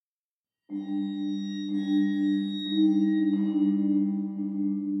Oh,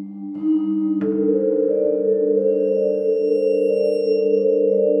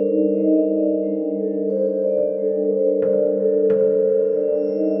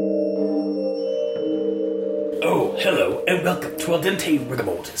 hello, and welcome to Al Dente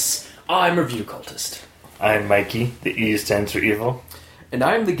Rigamortis. I'm Review Cultist. I'm Mikey, the E stands for evil. And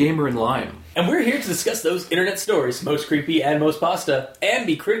I'm the gamer in lime. And we're here to discuss those internet stories, most creepy and most pasta, and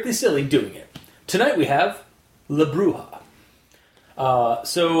be critically silly doing it. Tonight we have La Bruja.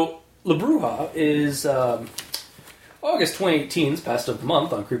 So, La Bruja is August 2018's past of the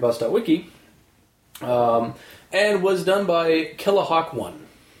month on creepypasta.wiki, and was done by Killahawk1.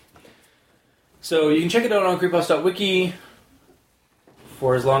 So you can check it out on creepypasta.wiki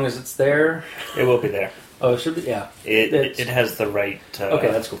for as long as it's there. It will be there. Oh, it should be, yeah. It has the right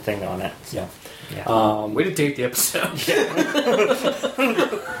okay, that's cool. thing on it. Yeah. Way to date the episode.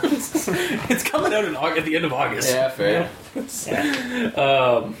 It's coming out at the end of August. Yeah, fair.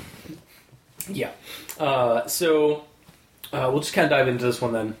 So we'll just kind of dive into this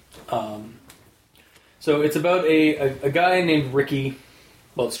one then. So it's about a guy named Ricky.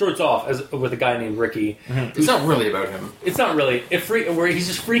 Well, it starts off with a guy named Ricky. Mm-hmm. It's not really about him. It's not really. Where he's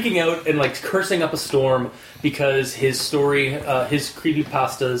just freaking out and like cursing up a storm because his story, his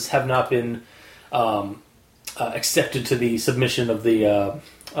creepypastas have not been accepted to the submission of the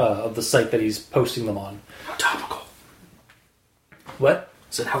site that he's posting them on. How topical. What? I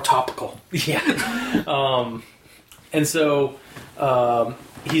said, how topical. Yeah. And so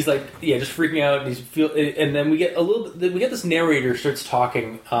he's like, just freaking out. And and then we get this narrator starts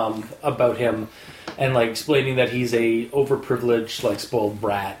talking about him and like explaining that he's a overprivileged, like spoiled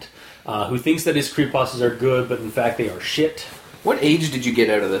brat who thinks that his creepypastas are good, but in fact they are shit. What age did you get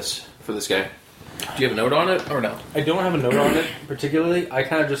out of this for this guy? Do you have a note on it or no? I don't have a note on it particularly. I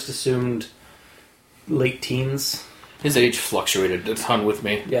kind of just assumed late teens. His age fluctuated a ton with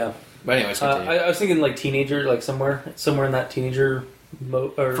me. Yeah. But anyways, continue. I was thinking like teenager, like somewhere in that teenager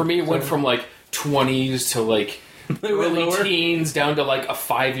mode. For me, it went from like 20s to like early teens down to like a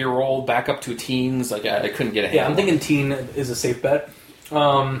 5-year-old back up to teens. Like I couldn't get a handle. Yeah, I'm thinking teen is a safe bet.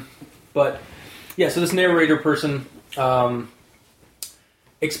 But yeah, so this narrator person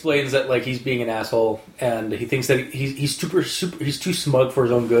explains that like he's being an asshole and he thinks that he's too smug for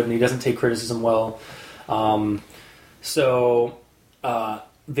his own good and he doesn't take criticism well. So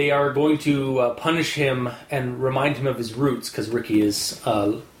they are going to punish him and remind him of his roots because Ricky is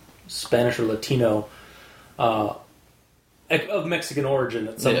Spanish or Latino of Mexican origin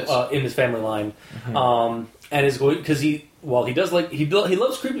in his family line, and is going because he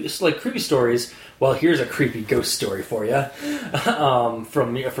loves creepy stories. Well, here's a creepy ghost story for you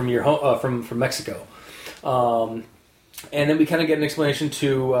from Mexico, and then we kind of get an explanation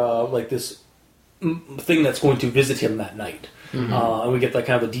to like this thing that's going to visit him that night. And we get like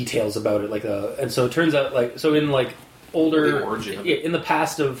kind of the details about it, and so it turns out in like older the origin of in the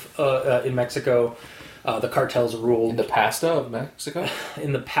past of in Mexico, the cartels ruled in the pasta of Mexico.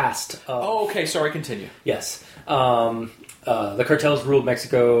 In the past. Okay. Sorry. Continue. Yes, the cartels ruled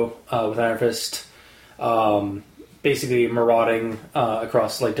Mexico with an iron fist, basically marauding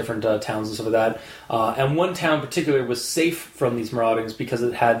across like different towns and stuff like that. And one town in particular was safe from these maraudings because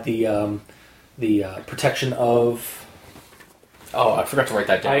it had the protection of. Oh, I forgot to write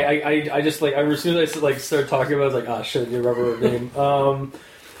that down. I just like as soon as I started talking about it, I was like, oh shit, you remember her name?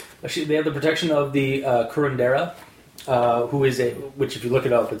 They have the protection of the curandera, who is which if you look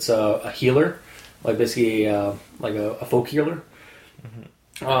it up, it's a healer, like basically a folk healer.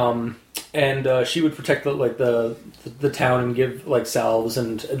 Mm-hmm. And she would protect the town and give like salves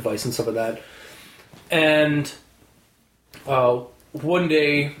and advice and stuff like that. And one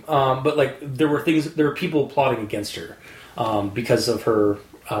day, but like there were people plotting against her. Because of her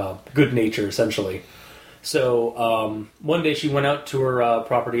good nature, essentially. So one day she went out to her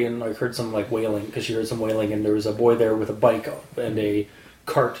property and like heard some like wailing because she heard some wailing, and there was a boy there with a bike and a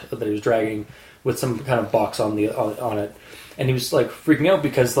cart that he was dragging with some kind of box on it, and he was like freaking out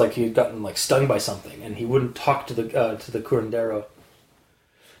because like he had gotten like stung by something, and he wouldn't talk to the curandero.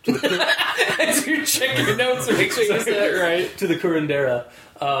 As you check your notes to make sure you said that right. To the curandera.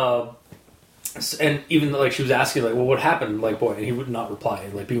 And even like she was asking like, well, what happened, like boy, and he would not reply,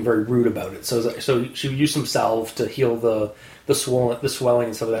 like being very rude about it. So she used some salve to heal the swelling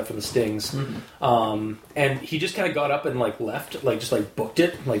and stuff like that from the stings. Mm-hmm. And he just kind of got up and like left, like just like booked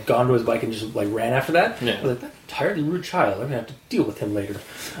it, like gone to his bike and just like ran after that. Yeah. I was like, that entirely rude child. I'm gonna have to deal with him later,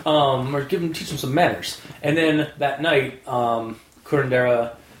 or teach him some manners. And then that night,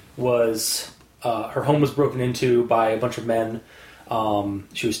 curandera was her home was broken into by a bunch of men.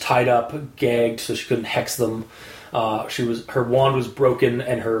 She was tied up, gagged, so she couldn't hex them. Her wand was broken,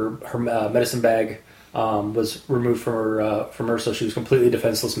 and her medicine bag was removed from her, so she was completely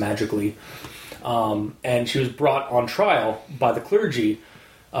defenseless magically. And she was brought on trial by the clergy,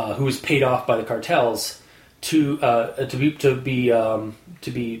 who was paid off by the cartels to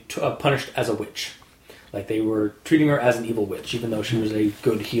be punished as a witch. Like, they were treating her as an evil witch, even though she was a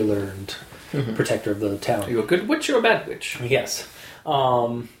good healer and protector of the town. Are you a good witch or a bad witch? Yes.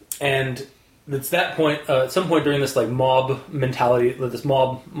 And it's that point, at some point during this, like, mob mentality, this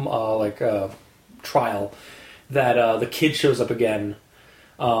mob, trial, that the kid shows up again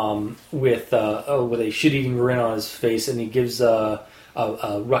with a shit-eating grin on his face, and he gives a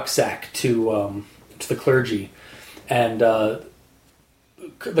rucksack to the clergy. And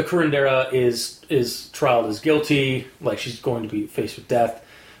the curandera is trialed as guilty, like she's going to be faced with death.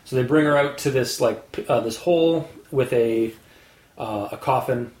 So they bring her out to this this hole with a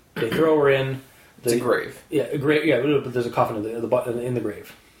coffin. They throw her in. It's a grave. Yeah, a grave. Yeah, but there's a coffin in the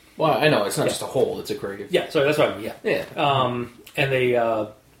grave. Well, I know it's not just a hole; it's a grave. Yeah, sorry, that's what I mean. Yeah. And they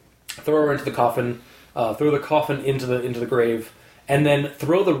throw her into the coffin, throw the coffin into the grave, and then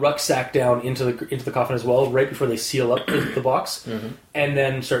throw the rucksack down into the coffin as well, right before they seal up the box, and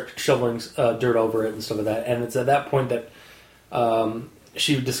then start shoveling dirt over it and stuff like that. And it's at that point that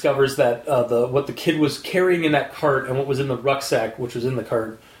she discovers that what the kid was carrying in that cart and what was in the rucksack, which was in the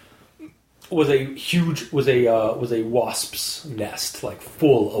cart, was a wasp's nest, like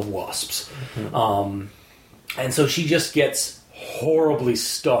full of wasps. And so she just gets horribly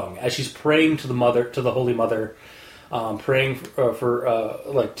stung as she's praying to the Holy Mother, praying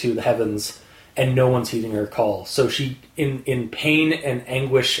for to the heavens, and no one's heeding her call. So she, in pain and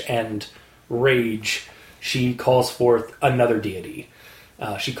anguish and rage, she calls forth another deity.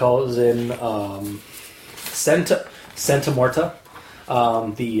 She calls in Santa Marta,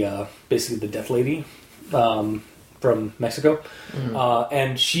 basically the Death Lady from Mexico,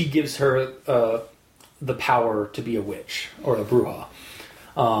 and she gives her the power to be a witch, or a bruja.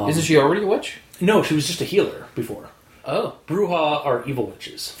 Isn't she already a witch? No, she was just a healer before. Oh. Bruja are evil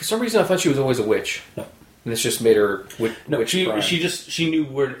witches. For some reason I thought she was always a witch. No. And this just made her witch. She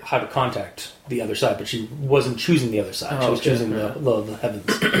knew how to contact the other side, but she wasn't choosing the other side. She was choosing the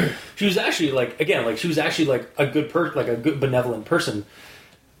heavens. She was actually a good a good benevolent person.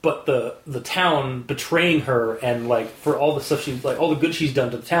 But the town betraying her, and for all the stuff all the good she's done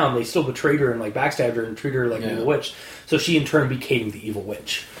to the town, they still betrayed her and backstabbed her and treated her like an evil witch. So she in turn became the evil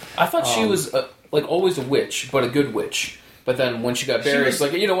witch. I thought she was always a witch, but a good witch. But then when she got buried, it's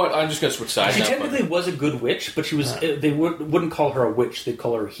you know what? I'm just going to switch sides. She technically was a good witch, but she was. They wouldn't call her a witch; they'd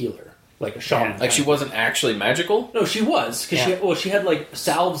call her a healer, like a shaman. Like she wasn't actually magical. No, she was because she had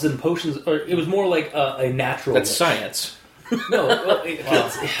salves and potions. Or it was more like a natural. That's witch. Science. No,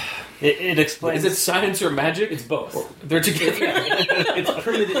 it explains. Is it science or magic? It's both. They're together. It's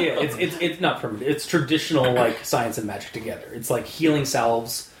primitive. Yeah, it's not primitive. It's traditional science and magic together. It's like healing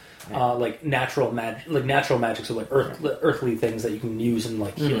salves. Natural magic, so earthly things that you can use and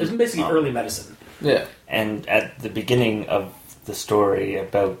heal. It's basically early medicine. Yeah. And at the beginning of the story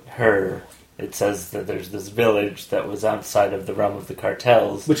about her, it says that there's this village that was outside of the realm of the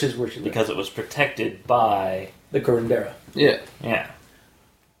cartels, Which is where she lived. because it was protected by The curandera. Yeah.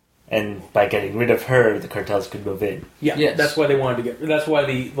 And by getting rid of her, the cartels could move in. Yeah, yes. That's why they wanted to get. That's why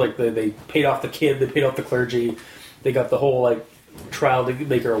they paid off the kid. They paid off the clergy. They got the whole trial to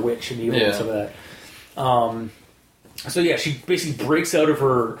make her a witch and evil and stuff like that. So yeah, she basically breaks out of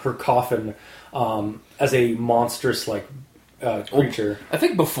her coffin as a monstrous creature. I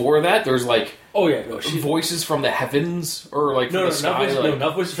think before that, there's voices from the heavens or from the sky.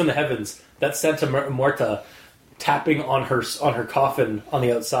 Not voices from the heavens. That's Santa Marta tapping on her coffin on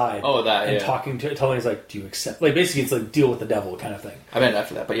the outside. Oh, that and telling us do you accept? Basically, it's deal with the devil kind of thing. I meant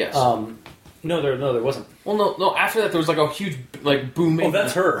after that, but yes. No, there wasn't. Well, no. After that, there was a huge booming. Oh,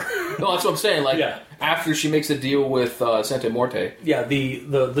 that's her. No, that's what I'm saying. After she makes a deal with Santa Morte. Yeah,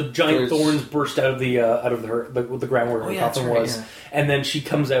 the giant thorns burst out of the ground where her coffin was, and then she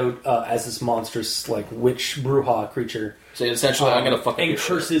comes out as this monstrous witch bruja creature. So essentially, I'm gonna fucking and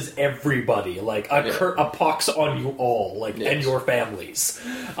curses everybody a pox on you all and your families,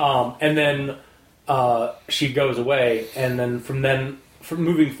 and then she goes away, and then from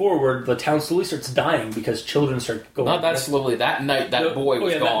moving forward, the town slowly starts dying because children start going. Not that slowly. That night, that boy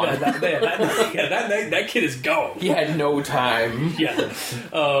was gone. That night, that kid is gone. He had no time. Yeah,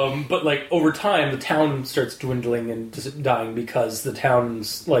 but over time, the town starts dwindling and dying because the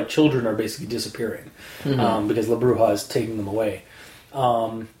town's children are basically disappearing because La Bruja is taking them away.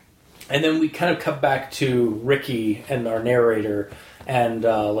 And then we kind of cut back to Ricky and our narrator, and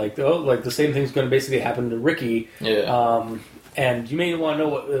the same thing's going to basically happen to Ricky. Yeah. And you may want to know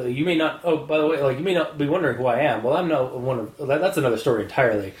what you may not. Oh, by the way, you may not be wondering who I am. Well, I'm not one of. That's another story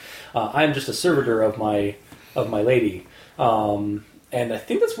entirely. I'm just a servitor of my lady, and I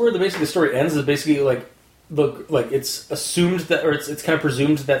think that's where the story ends. Is basically it's assumed that, or it's kind of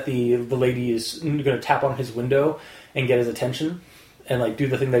presumed that the lady is going to tap on his window and get his attention, and do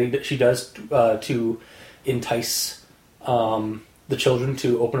the thing that she does to entice the children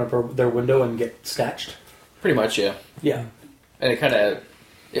to open up their window and get snatched. Pretty much, yeah. Yeah. And it kind of,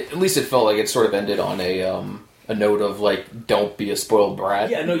 at least it felt like it sort of ended on a note of don't be a spoiled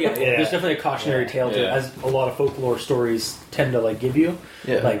brat. Yeah, no, yeah. There's definitely a cautionary tale to it, as a lot of folklore stories tend to give you.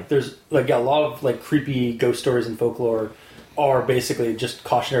 Yeah. There's a lot of creepy ghost stories in folklore are basically just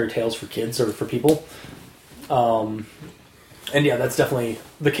cautionary tales for kids or for people. And yeah, that's definitely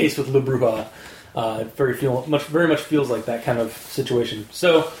the case with La Bruja. Very much feels like that kind of situation.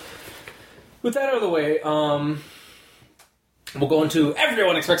 So, with that out of the way, we'll go into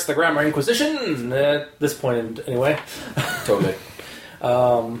Everyone Expects the Grammar Inquisition, at this point anyway. Totally.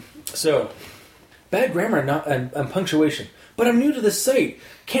 So, bad grammar and punctuation. But I'm new to this site.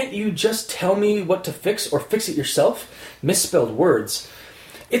 Can't you just tell me what to fix or fix it yourself? Misspelled words.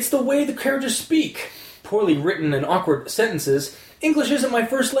 It's the way the characters speak. Poorly written and awkward sentences. English isn't my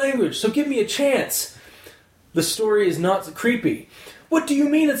first language, so give me a chance. The story is not creepy. What do you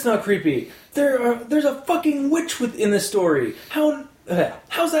mean it's not creepy? There's a fucking witch in this story. How's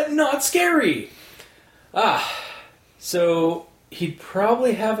that not scary? So he'd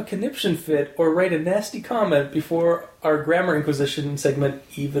probably have a conniption fit or write a nasty comment before our Grammar Inquisition segment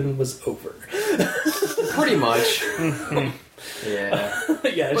even was over. Pretty much. Yeah.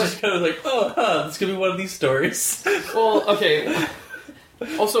 Yeah, it's just kind of this could be one of these stories. Well, okay.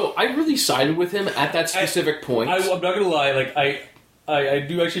 Also, I really sided with him at that specific point. I'm not gonna lie, I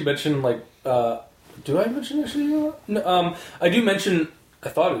do actually mention, do I mention actually? No, I do mention, I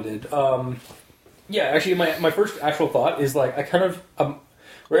thought I did. Yeah, actually, my first actual thought is, I kind of...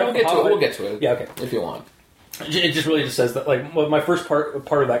 we'll get to it. Yeah, okay. If you want. It just really just says that, my first part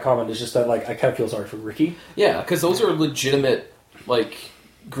of that comment is just that, I kind of feel sorry for Ricky. Yeah, because those are legitimate,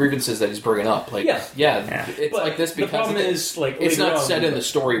 grievances that he's bringing up. It's like this because the problem is, it's not said in the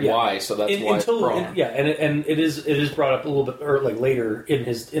story why, so that's why it's wrong. And it is brought up a little bit later in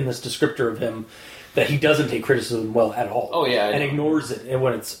this descriptor of him that he doesn't take criticism well at all. Oh yeah, and ignores it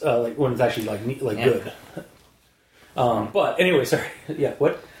when it's actually good. But anyway, sorry. Yeah,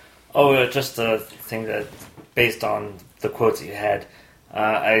 what? Oh, just a thing that, based on the quotes that you had,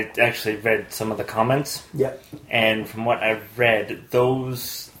 I actually read some of the comments. Yep. And from what I've read,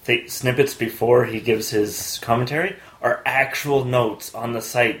 those snippets before he gives his commentary are actual notes on the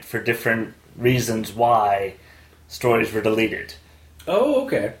site for different reasons why stories were deleted. Oh,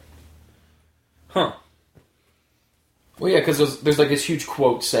 okay. Huh. Well, yeah, because there's this huge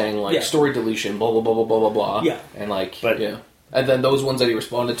quote saying, story deletion, blah, blah, blah, blah, blah, blah, blah. Yeah. And, yeah. And then those ones that he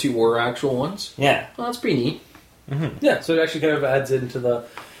responded to were actual ones? Yeah. Well, that's pretty neat. Mm-hmm. Yeah, so it actually kind of adds into the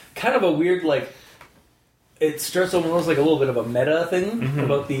kind of a weird, it starts almost like a little bit of a meta thing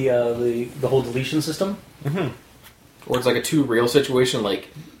about the whole deletion system. Mm-hmm. Or it's a too real situation,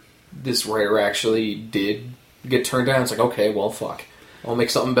 this writer actually did get turned down. It's okay, well, fuck. I'll make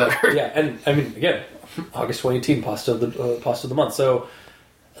something better. Yeah, and I mean, again, August 2018, pasta of the month. So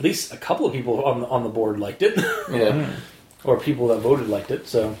at least a couple of people on the board liked it. Yeah. Or people that voted liked it.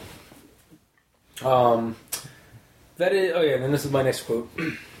 So, that is. Oh yeah, and then this is my next quote.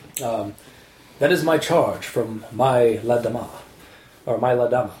 That is my charge from my la dama, or my la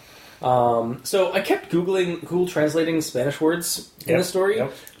dama. So I kept Google translating Spanish words in the story,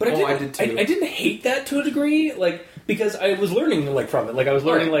 but I did too. I didn't hate that to a degree, because I was learning from it. I was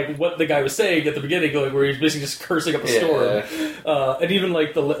learning what the guy was saying at the beginning, where he was basically just cursing up a storm, and even my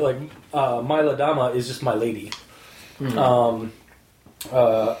la dama is just my lady. Mm-hmm.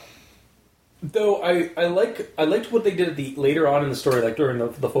 Though I liked what they did later on in the story, during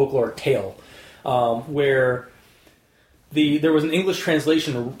the folklore tale, where there was an English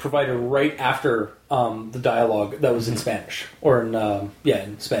translation provided right after the dialogue that was in Spanish, or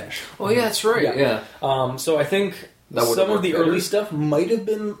in Spanish. Oh yeah, that's right. Yeah. So I think some of the early stuff might have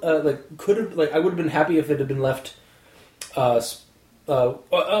been could have I would have been happy if it had been left.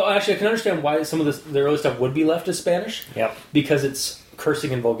 Actually, I can understand why some of the early stuff would be left as Spanish. Yep. Because it's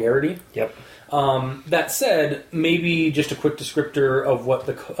cursing and vulgarity. Yep. That said, maybe just a quick descriptor of what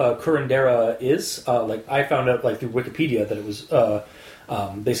the curandera is. I found out through Wikipedia that it was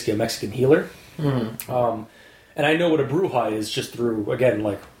basically a Mexican healer. Mm-hmm. And I know what a Bruja is just through, again,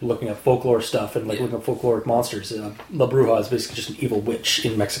 like looking up folklore stuff and looking up folkloric monsters. La Bruja is basically just an evil witch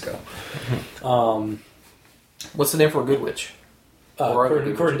in Mexico. What's the name for a good witch?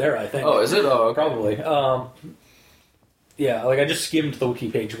 Curandera, I think. Oh, is it? Oh, okay. Probably. Yeah, like I just skimmed the wiki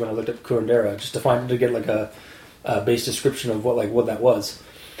page when I looked up Curandera just to get like a base description of what that was.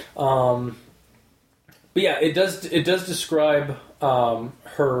 But yeah, it does describe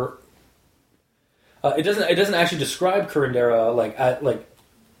her. It doesn't actually describe Curandera like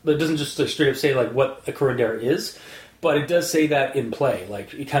it doesn't just straight up say like what a Curandera is, but it does say that in play.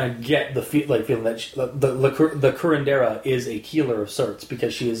 Like you kind of get the feeling that the Curandera is a healer of sorts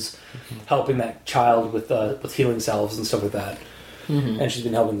because she is helping that child with healing salves and stuff like that, and she's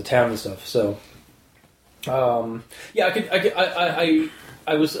been helping the town and stuff. So, yeah,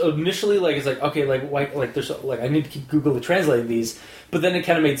 I was initially like, it's like, okay, like why, like there's like I need to keep Google translating these, but then it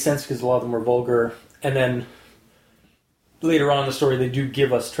kind of made sense because a lot of them were vulgar, and then later on in the story they do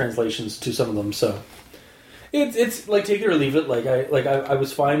give us translations to some of them, so it's like take it or leave it. I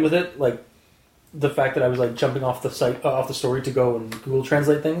was fine with it, like the fact that I was like jumping off the site off the story to go and Google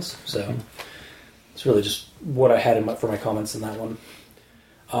translate things. So it's really just what I had for my comments in that one.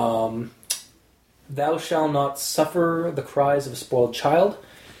 Thou shalt not suffer the cries of a spoiled child.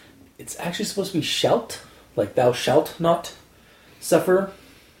 It's actually supposed to be shalt, like thou shalt not suffer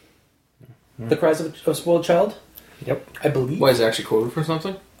the cries of a spoiled child. Yep, I believe. Why is it actually quoted for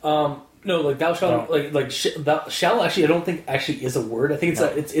something? No, like thou shalt, thou shall. Actually, I don't think actually is a word. I think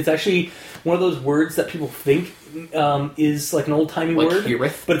it's actually one of those words that people think is like an old timey word,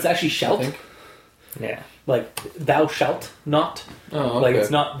 heareth, but it's actually shalt. Yeah. Like thou shalt not, okay. Like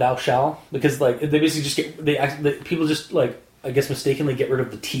it's not thou shall, because like they basically just people just like I guess mistakenly get rid of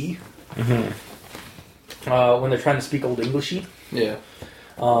the T when they're trying to speak Old Englishy. Yeah.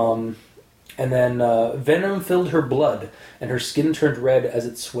 And then venom filled her blood, and her skin turned red as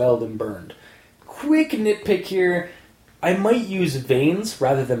it swelled and burned. Quick nitpick here: I might use veins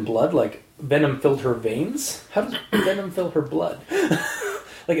rather than blood. Like venom filled her veins. How does venom fill her blood?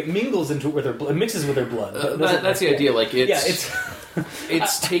 Like it mingles with her blood, it mixes with her blood. That's the idea. Like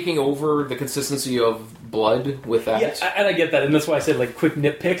it's taking over the consistency of blood with that. Yeah, and I get that, and that's why I said like quick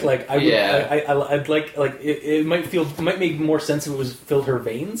nitpick. Like I'd like it might make more sense if it was filled her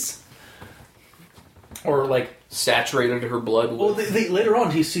veins, or like saturated her blood. Well, later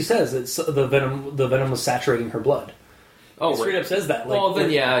on she says it's the venom was saturating her blood. Oh, it straight up says that. Like, well, then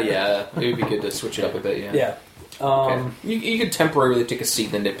it would be good to switch it up a bit. Yeah. Yeah. Okay. You could temporarily take a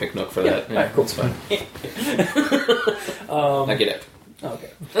seat in the nitpick nook for that. Yeah, cool. It's fine. I get it.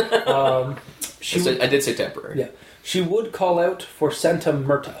 Okay. I did say temporary. Yeah. She would call out for Santa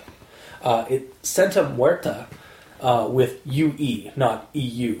Muerta. Santa Muerta with UE, not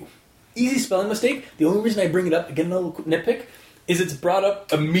EU. Easy spelling mistake. The only reason I bring it up, again, another nitpick, is it's brought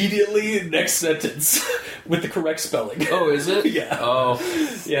up immediately next sentence with the correct spelling. Oh, is it? Yeah. Oh,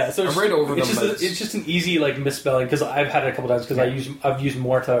 yeah. So I'm right over them. It's just an easy like misspelling because I've had it a couple times because I've used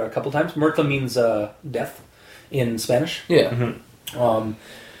Muerta a couple times. Muerta means death in Spanish. Yeah. Mm-hmm.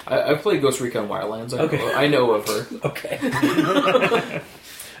 I've played Ghost Recon Wildlands. I know of her. Okay.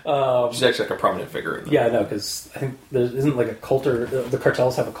 She's actually like a prominent figure in that. Yeah, I know, because I think there isn't like a cult or the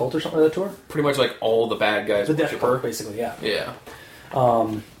cartels have a cult or something like that to her. Pretty much like all the bad guys. The death cult, basically, yeah. Yeah.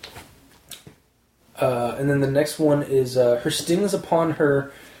 And then the next one is her stings upon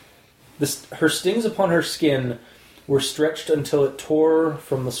her. Her stings upon her skin were stretched until it tore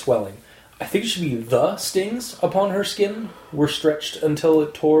from the swelling. I think it should be the stings upon her skin were stretched until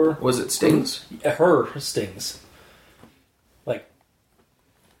it tore. Was it stings? Her stings.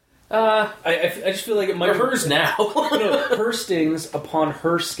 I just feel like it might be hers now. No, her stings upon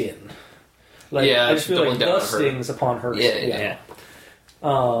her skin. Like, yeah, I just feel like the stings upon her skin. Yeah.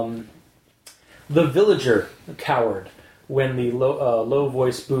 The villager cowered when the low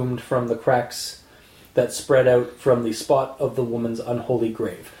voice boomed from the cracks that spread out from the spot of the woman's unholy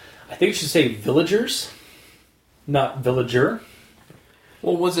grave. I think it should say villagers, not villager.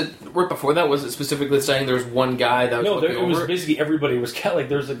 Well, was it right before that? Was it specifically saying there was one guy that was looking over? It was basically everybody was like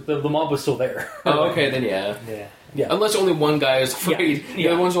there's the mob was still there. Oh, okay, then yeah. Unless only one guy is afraid, the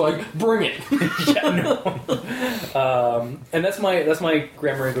other ones are like, "Bring it!" And that's my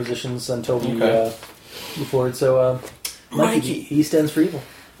grammar inquisitions until we move forward. So, Mikey, he stands for evil.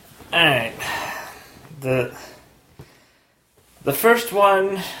 All right, the first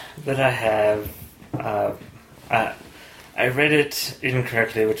one that I have, I read it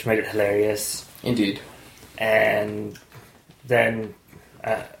incorrectly, which made it hilarious. Indeed. And then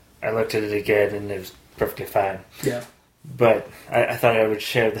I looked at it again, and it was perfectly fine. Yeah. But I thought I would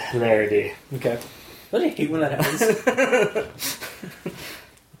share the hilarity. Okay. Don't you hate when that happens?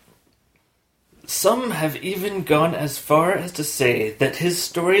 Some have even gone as far as to say that his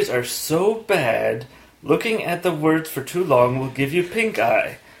stories are so bad, looking at the words for too long will give you pink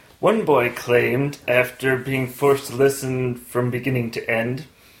eye. One boy claimed, after being forced to listen from beginning to end,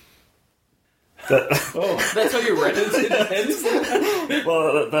 that That's how you read it?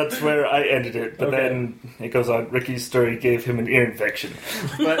 well, that's where I ended it. But then it goes on. Ricky's story gave him an ear infection.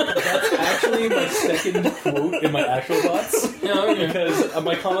 But that's actually my second quote in my actual thoughts. Because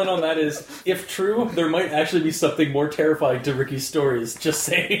my comment on that is, if true, there might actually be something more terrifying to Ricky's stories. Just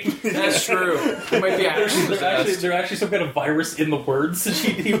saying. That's true. It might be actually There's actually some kind of virus in the words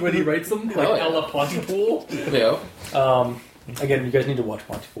when he writes them, like a la Pontypool. Yeah. Again, you guys need to watch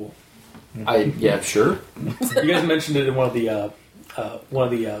Pontypool. Yeah, sure. You guys mentioned it in one of the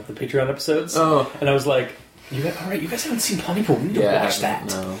Patreon episodes. Oh. And I was like, you guys haven't seen Pontypool. We need to watch that.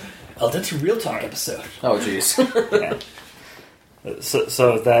 No. El Dente Real Talk episode. Oh, jeez. Yeah.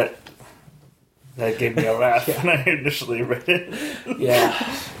 So that gave me a laugh when I initially read it. Yeah.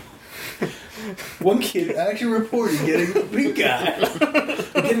 One kid actually reported getting a pink eye.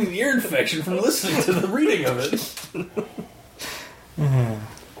 Getting an ear infection from listening to the reading of it.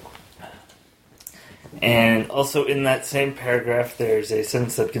 And also in that same paragraph, there's a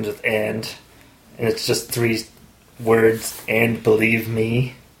sentence that begins with and it's just 3 words, and believe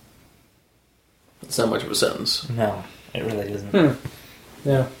me. It's not much of a sentence. No, it really isn't.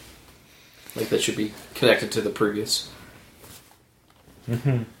 Yeah. Like, that should be connected to the previous.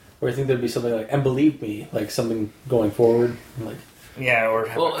 Mm-hmm. Or I think there'd be something like, and believe me, like something going forward. Like, Yeah, or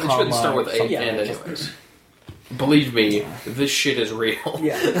have Well, a it comma shouldn't start with or A something. and anyways. Believe me, this shit is real.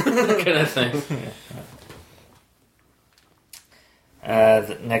 yeah. Kind of thing.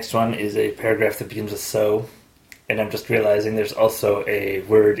 The next one is a paragraph that begins with so, and I'm just realizing there's also a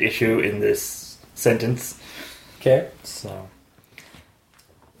word issue in this sentence. Okay. So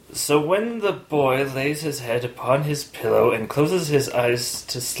when the boy lays his head upon his pillow and closes his eyes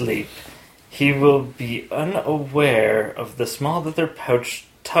to sleep, he will be unaware of the small leather pouch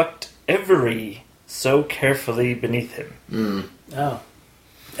tucked so carefully beneath him. Mm. Oh.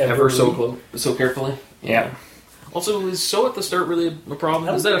 Ever so carefully. Yeah. Also, is so at the start really a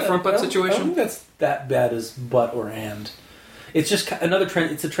problem? Is that a front butt I don't situation? think that's that bad as but or and. It's just another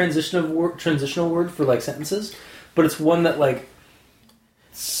it's a transitional word for like sentences, but it's one that like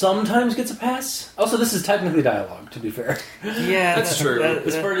sometimes gets a pass. Also, this is technically dialogue, to be fair. Yeah, That's true.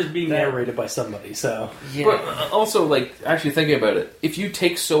 This part is being narrated by somebody, so Yeah. But also, like, actually thinking about it, if you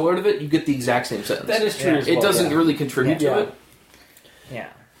take so out of it, you get the exact same sentence. that is true. Yeah. As It well, doesn't yeah. really contribute to Yeah. it. Yeah.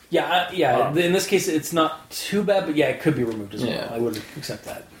 Yeah. In this case, it's not too bad, but yeah, it could be removed as Yeah. well. I would accept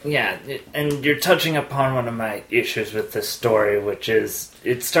that. Yeah, and you're touching upon one of my issues with this story, which is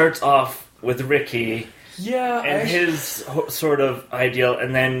it starts off with Ricky Yeah, and his sort of ideal,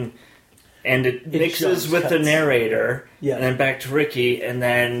 and it mixes with the cuts. narrator, Yeah. and then back to Ricky, and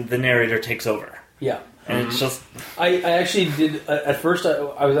then the narrator takes over. Yeah. And it's just... I actually did, at first,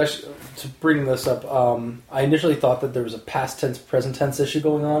 I was actually, to bring this up, I initially thought that there was a past tense, present tense issue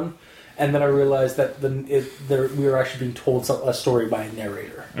going on, and then I realized that we were actually being told a story by a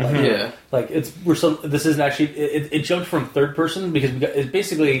narrator. Like, Yeah. Like, this isn't actually, it jumped from third person, because it's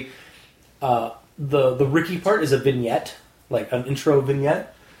basically, the Ricky part is a vignette, like an intro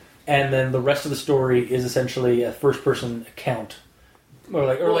vignette, and then the rest of the story is essentially a first person account.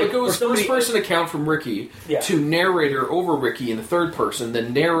 It goes first person account from Ricky to narrator over Ricky in the third person. The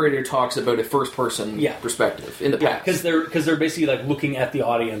narrator talks about a first person perspective in the past. Because they're basically like looking at the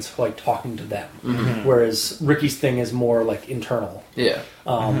audience, like talking to them. Mm-hmm. Whereas Ricky's thing is more like internal. Yeah.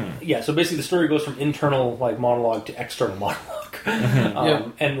 Yeah. So basically, the story goes from internal like monologue to external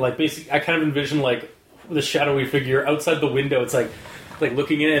monologue. And like basically, I kind of envision like the shadowy figure outside the window. It's like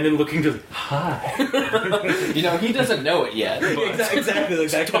looking in and then looking to hi. He doesn't know it yet. But exactly like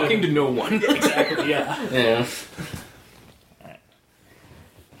that. Talking to no one. Exactly. Yeah.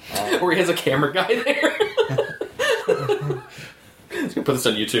 Or he has a camera guy there. Let's go put this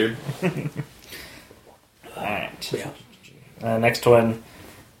on YouTube. Alright. Yeah. Next one.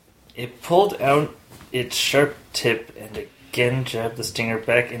 It pulled out its sharp tip and again jabbed the stinger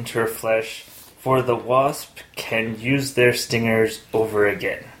back into her flesh, for the wasp can use their stingers over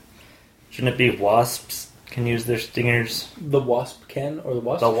again. Shouldn't it be wasps can use their stingers? The wasp can, or the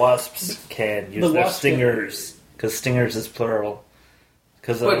wasp? The wasps can use their stingers, because stingers is plural.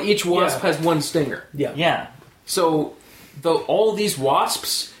 But each wasp has one stinger. Yeah. Yeah. So all these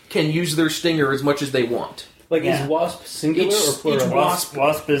wasps can use their stinger as much as they want. Like, is wasp singular or plural?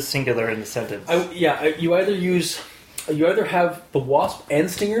 Wasp is singular in the sentence. You either have the wasp and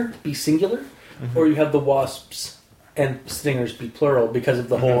stinger be singular, or you have the wasps and stingers be plural because of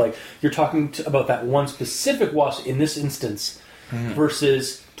the whole, like, you're talking about that one specific wasp in this instance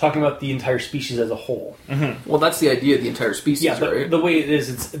versus talking about the entire species as a whole. Well, that's the idea of the entire species, right? The way it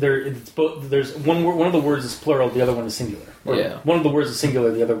is, it's both. There's one of the words is plural, the other one is singular. Or one of the words is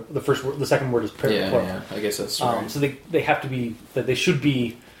singular, the second word is plural. Yeah, I guess that's right. So they have to be, that they should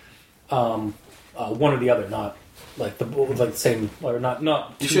be one or the other, not like the same, or not.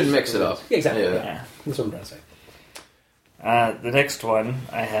 You shouldn't mix it up. Yeah, exactly. Yeah. That's what I'm trying to say. The next one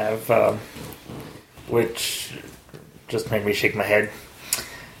I have, which just made me shake my head.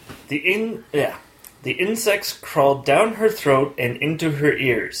 The insects crawled down her throat and into her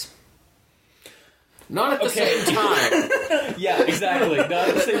ears. Not at the same time. Yeah, exactly. Not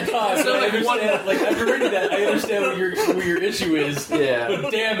at the same time. So I understand. Like, after reading that, I understand what your issue is. Yeah.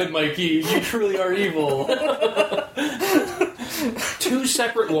 But damn it, Mikey, you truly are evil. Two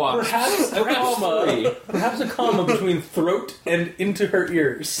separate walks. Perhaps a comma between throat and into her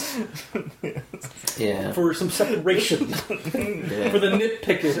ears. Yeah. For some separation. For the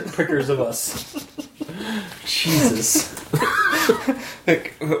nitpickers of us. Jesus.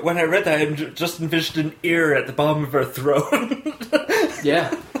 Like, when I read that, I just envisioned an ear at the bottom of her throat.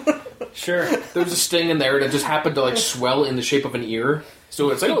 Yeah. Sure. There was a sting in there and it just happened to, like, swell in the shape of an ear.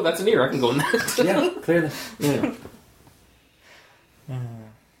 So it's like, oh, that's an ear. I can go in that. Yeah, clearly. Yeah.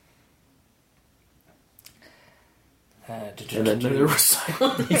 And then there was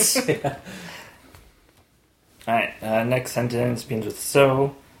silence. Yeah. Alright, next sentence begins with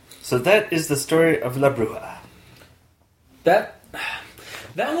so. So that is the story of La Bruja. That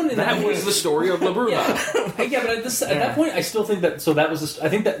one. That was the story of La Bruja. Yeah, but at that point, I still think that. So that was. I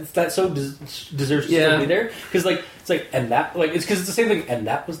think that so deserves to still be there because, like, it's like, and that, like, it's because it's the same thing. And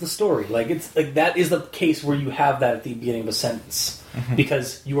that was the story. Like, it's like that is the case where you have that at the beginning of a sentence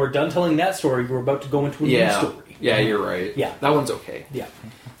because you are done telling that story. You're about to go into a new story. Yeah, you're right. Yeah, that one's okay. Yeah.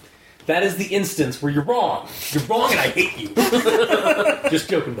 That is the instance where you're wrong. You're wrong and I hate you. Just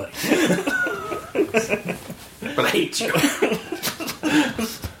joking, buddy. But I hate you.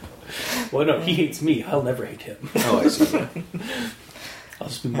 Well, no, he hates me. I'll never hate him. Oh, I see. I'll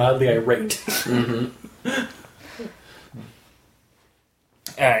just be mildly irate.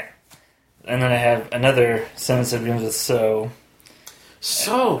 Alright. And then I have another sentence that begins with so.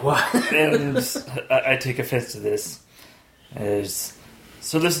 So what? And I take offense to this.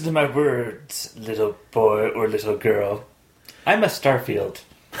 So listen to my words, little boy or little girl. I'm a Starfield.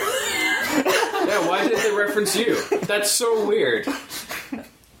 Yeah, why did they reference you? That's so weird.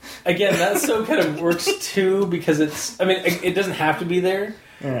 Again, that so kind of works too because it's. I mean, it doesn't have to be there.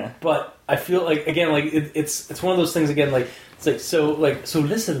 Yeah. But I feel like again, like it's one of those things again, like it's like so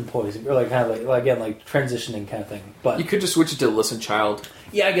listen, boys, or like kind of like again, like transitioning kind of thing. But you could just switch it to listen, child.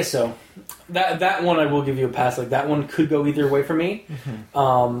 Yeah, I guess so. That one I will give you a pass. Like that one could go either way for me.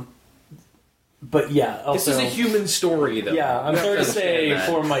 But yeah, also, this is a human story, though. Yeah, I'm sorry to say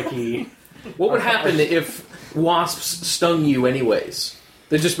for Mikey. What would happen if wasps stung you anyways?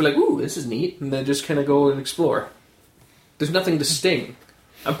 They'd just be like, "Ooh, this is neat," and then just kind of go and explore. There's nothing to sting.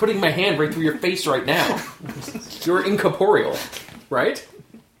 I'm putting my hand right through your face right now. You're incorporeal, right?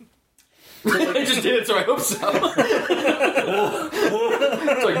 I just did it, so I hope so.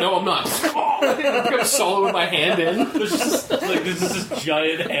 It's like, no, I'm not. I'm swallowing my hand in. There's just like there's this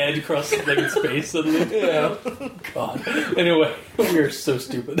giant head across like in space suddenly. Yeah. God. Anyway, we are so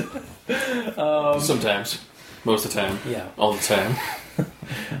stupid. Sometimes, most of the time. Yeah. All the time.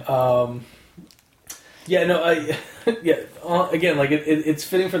 Yeah. No. Again, like it's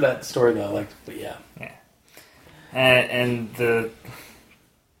fitting for that story though. Like, but yeah. Yeah. And the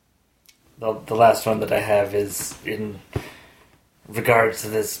last one that I have is in regards to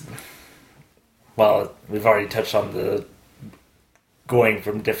this. Well, we've already touched on the going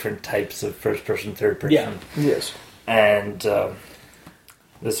from different types of first person, third person. Yeah. Yes. And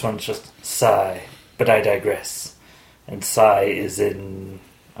this one's just sigh, but I digress. And sigh is in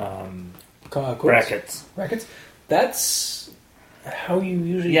brackets. Brackets. That's how you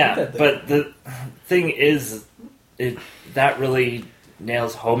usually do that. But the thing is, that really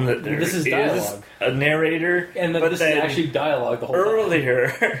nails home that there this is dialogue. A narrator, and that this is actually dialogue the whole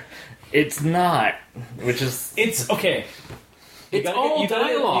time. It's not, which is it's okay. It's all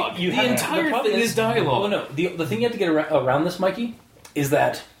dialogue. The entire thing is dialogue. Well, no, the thing you have to get around this, Mikey, is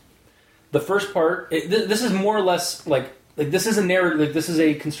that the first part. This is more or less like this is a narrative. Like, this is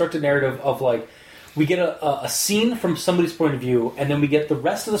a constructed narrative of like we get a scene from somebody's point of view, and then we get the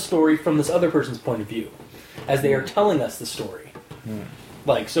rest of the story from this other person's point of view, as they are telling us the story.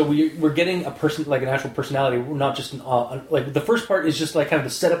 Like, so we're getting a person, like an actual personality. We're not just like the first part is just like kind of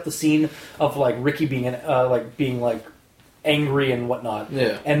to set up the scene of like Ricky being being angry and whatnot.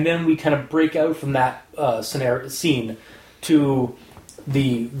 Yeah. And then we kind of break out from that scene to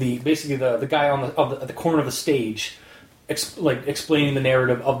the basically the guy at the corner of the stage, explaining the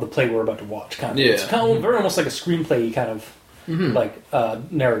narrative of the play we're about to watch. Kind of, yeah. It's kind of very almost like a screenplay kind of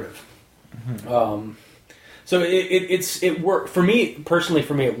narrative. Mm-hmm. So it worked for me personally.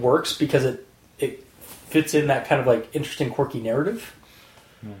 For me, it works because it fits in that kind of like interesting, quirky narrative.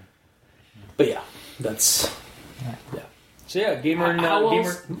 Mm. But yeah, that's yeah. So yeah, gamer.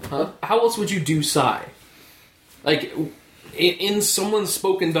 How else would you do sigh? Like in someone's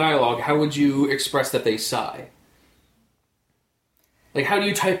spoken dialogue, how would you express that they sigh? Like, how do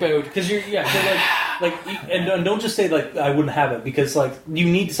you type out? Because you're and don't just say like I wouldn't have it, because like you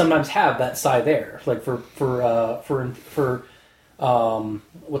need to sometimes have that sigh there, like for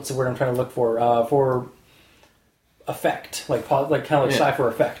what's the word I'm trying to look for effect, like kind of like sigh for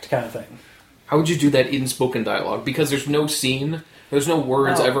effect kind of thing. How would you do that in spoken dialogue? Because there's no scene, there's no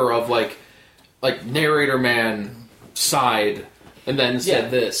words ever of like narrator man sighed and then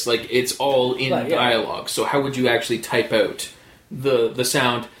said this. Like, it's all in dialogue. So how would you actually type out the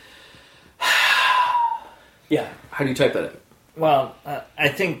sound? Yeah. How do you type that out? Well, I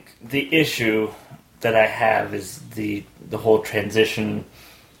think the issue that I have is the whole transition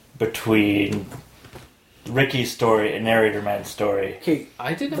between Ricky's story and Narrator Man's story. Okay,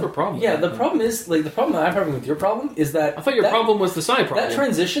 I didn't have a problem with that. that. The problem is, like, the problem that I'm having with your problem is that... I thought your problem was the side problem. That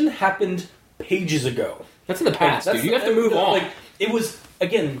transition happened pages ago. That's in the past, dude. You have to move on. Like, it was,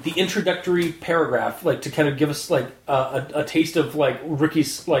 again, the introductory paragraph, like, to kind of give us, like, a taste of, like,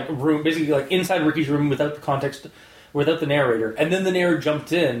 Ricky's, like, room, basically, like, inside Ricky's room without the context, without the narrator. And then the narrator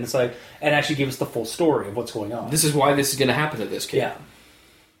jumped in, it's like, and actually gave us the full story of what's going on. This is why this is going to happen to this kid. Yeah.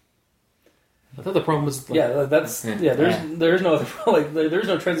 I thought the problem was... Like, there's no other, like, there's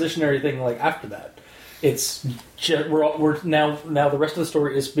no transitionary thing, like, after that. It's just, we're now the rest of the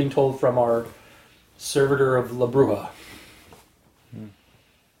story is being told from our servitor of La Bruja.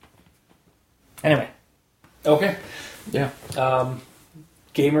 Anyway. Okay. Yeah.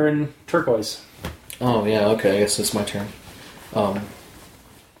 Gamer and Turquoise. Oh, yeah, okay, I guess it's my turn.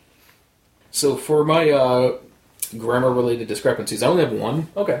 So for my grammar-related discrepancies, I only have one.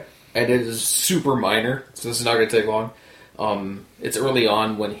 Okay. And it is super minor, so this is not going to take long. It's early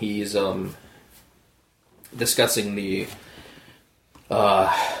on when he's discussing the...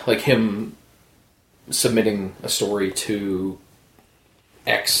 like him submitting a story to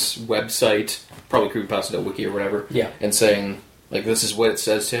X website, probably Creepypasta Wiki or whatever, and saying, like, this is what it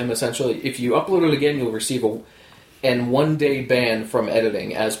says to him, essentially. If you upload it again, you'll receive an 1-day ban from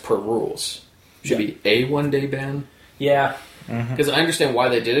editing as per rules. Should be a 1-day ban. Yeah. Because I understand why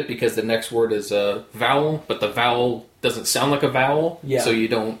they did it, because the next word is a vowel, but the vowel doesn't sound like a vowel, so you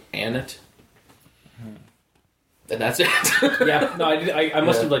don't an it. And that's it. Yeah, no, I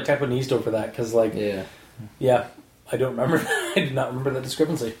must have like Taiwanese over that, because like, yeah, I don't remember. I did not remember that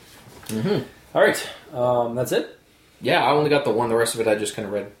discrepancy. Mm-hmm. All right, that's it. Yeah, I only got the one. The rest of it I just kind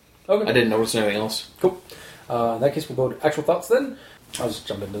of read. Okay, I didn't notice anything else. Cool. In that case, we'll go to actual thoughts then. I'll just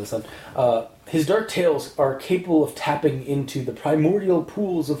jump into this then. His dark tales are capable of tapping into the primordial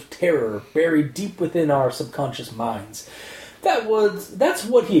pools of terror buried deep within our subconscious minds. That's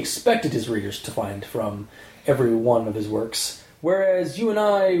what he expected his readers to find from every one of his works, whereas you and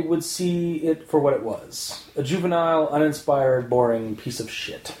I would see it for what it was. A juvenile, uninspired, boring piece of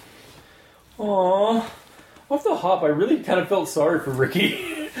shit. Aww. Off the hop, I really kind of felt sorry for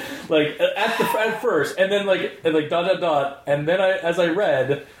Ricky. Like, at first, and then dot, and then as I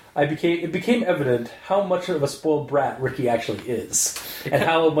read, it became evident how much of a spoiled brat Ricky actually is, and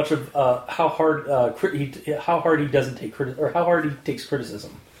how much of how hard he doesn't take or how hard he takes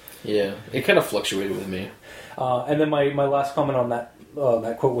criticism. Yeah, it kind of fluctuated with me. And then my last comment on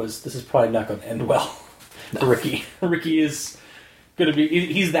that quote was, "This is probably not going to end well for Ricky." Ricky is going to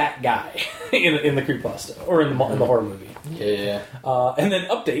be—he's that guy in the creepypasta or in the horror movie. Yeah. And then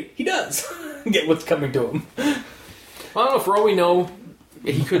update, he does get what's coming to him. I don't know. For all we know,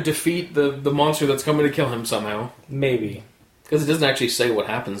 he could defeat the monster that's coming to kill him somehow. Maybe, because it doesn't actually say what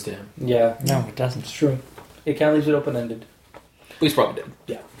happens to him. Yeah. No, it doesn't. It's true. It kind of leaves it open-ended. But he's probably dead.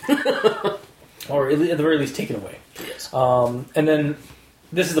 Yeah. Or at the very least taken away. Yes. And then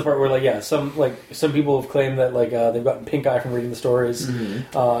this is the part where some people have claimed that they've gotten pink eye from reading the stories.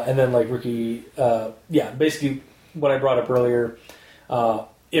 Mm-hmm. And then Ricky, basically what I brought up earlier,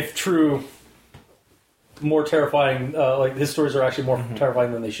 if true, more terrifying. His stories are actually more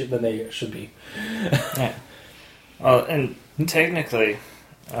terrifying than they should be. Yeah. Well, and technically,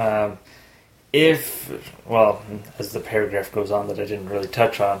 As the paragraph goes on that I didn't really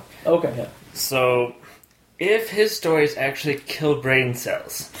touch on. Okay, yeah. So, if his stories actually kill brain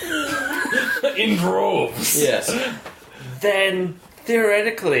cells In droves. Yes. then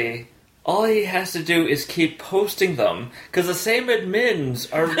theoretically, all he has to do is keep posting them, because the same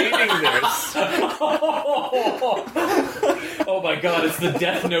admins are reading this. Oh my god, it's the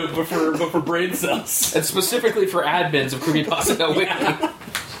Death Note but for brain cells. And specifically for admins of Creepypasta.wiki.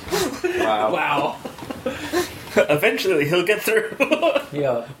 Wow. Wow. Eventually, he'll get through.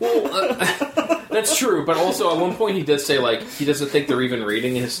 Yeah. Well, that's true, but also at one point he does say, like, he doesn't think they're even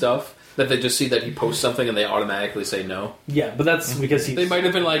reading his stuff. That they just see that he posts something and they automatically say no. Yeah, but that's because They might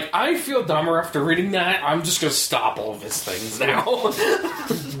have been like, I feel dumber after reading that. I'm just going to stop all of his things now.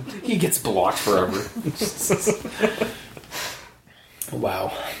 He gets blocked forever.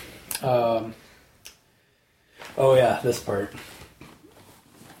 Wow. Oh yeah, this part.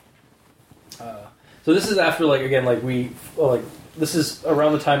 So this is after, like, again, like this is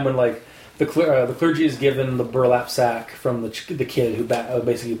around the time when, like, the clergy is given the burlap sack from the kid who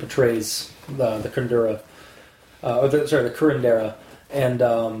basically portrays the Kundera, the Kurandera,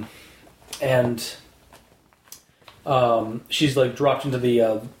 and she's, like, dropped into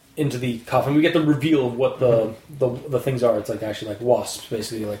the coffin. We get the reveal of what the things are. It's like actually like wasps,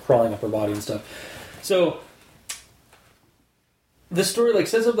 basically, like crawling up her body and stuff. So this story, like,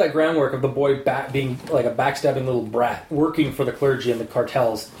 sets up that groundwork of the boy being like a backstabbing little brat, working for the clergy and the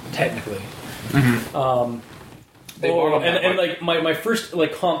cartels, technically. Mm-hmm. And like my first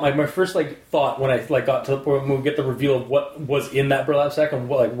thought when I got to when we get the reveal of what was in that burlap sack and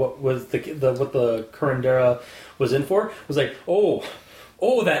what was what the Kurandera was in for was like, oh,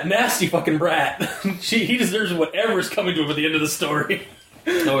 that nasty fucking brat. He deserves whatever's coming to him at the end of the story.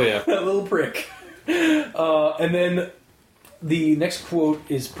 Oh yeah. That little prick. And then the next quote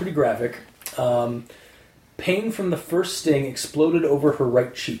is pretty graphic. Pain from the first sting exploded over her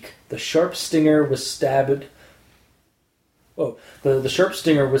right cheek. The sharp stinger was stabbed. The sharp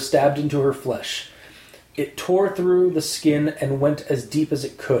stinger was stabbed into her flesh. It tore through the skin and went as deep as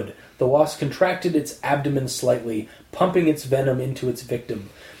it could. The wasp contracted its abdomen slightly, pumping its venom into its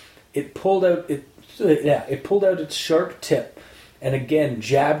victim. It pulled out its sharp tip, and again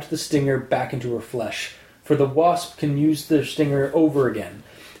jabbed the stinger back into her flesh. For the wasp can use their stinger over again.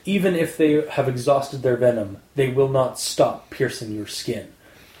 Even if they have exhausted their venom, they will not stop piercing your skin.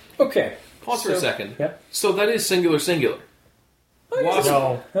 Okay. Pause for a second. Yeah. So that is singular. Wasp,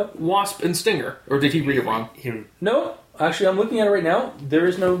 No. wasp and stinger. Or did he read it wrong? No, actually, I'm looking at it right now. There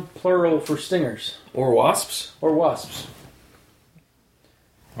is no plural for stingers Or wasps? or wasps.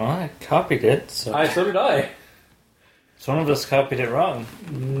 Well, I copied it, so So did I. one of us copied it wrong.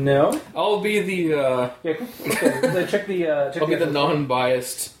 No. I'll be the Yeah. Okay. Check the. I'll be the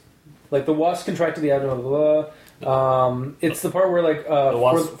non-biased. Like the wasp contracted the abdomen. Blah, blah. It's the part where like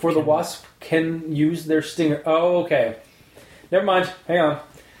the wasp can use their stinger. Oh, okay. Never mind. Hang on.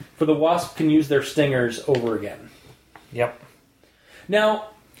 For the wasp can use their stingers over again. Yep. Now.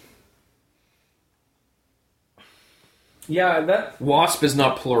 Yeah, that. Wasp is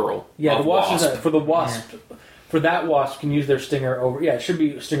not plural. Yeah, the wasp. Wasp. Is for the wasp. Yeah. For that wasp can use their stinger over. Yeah, it should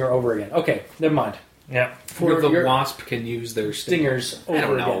be stinger over again. Okay, never mind. Yep. For the wasp can use their stingers over I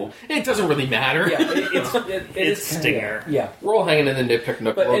don't know. Again. It doesn't really matter. Yeah, it's stinger. Yeah. We're all hanging in the nitpick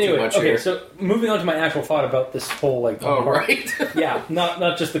nook a But little anyway, too much okay, here. so moving on to my actual thought about this whole, like... Oh, right. Yeah,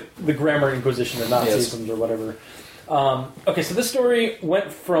 not just the grammar inquisition or Nazisms or whatever. Okay, so this story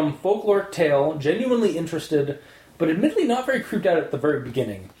went from folkloric tale, genuinely interested, but admittedly not very creeped out at the very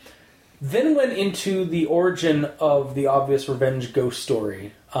beginning. Then went into the origin of the obvious revenge ghost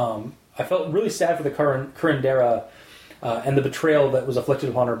story. I felt really sad for the Kurandera and the betrayal that was afflicted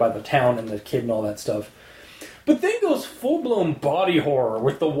upon her by the town and the kid and all that stuff. But then goes full-blown body horror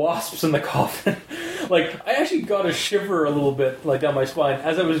with the wasps in the coffin. Like, I actually got a shiver a little bit, like, down my spine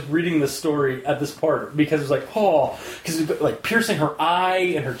as I was reading the story at this part, because it was like, because it was, like, piercing her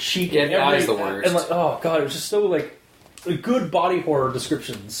eye and her cheek. Yeah, and the eye's the worst. And, like, oh, God, it was just so, like, good body horror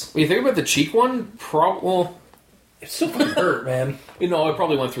descriptions. When you think about the cheek one, It still fucking hurt, man. You know, it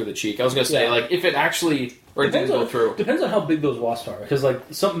probably went through the cheek. I was going to say, like, if it actually... Or it didn't go through. Depends on how big those wasps are. Because, like,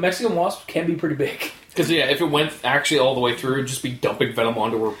 some Mexican wasps can be pretty big. Because, yeah, if it went actually all the way through, it'd just be dumping venom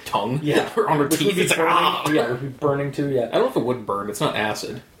onto her tongue. Yeah. Or on her teeth. It's burning, like, yeah, it would be burning too, yeah. I don't know if it would burn. It's not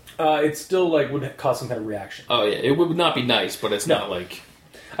acid. It still, like, would cause some kind of reaction. Oh, yeah. It would not be nice, but it's not, like...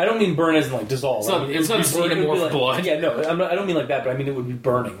 I don't mean burn as in, like, dissolve. It's not xenomorph like, blood. Yeah, no, I don't mean like that, but I mean it would be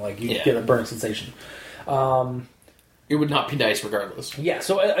burning. Like, you get a burning sensation. It would not be nice regardless. Yeah,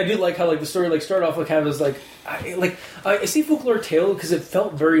 so I do like how like the story like started off like kind of as like I say folklore tale because it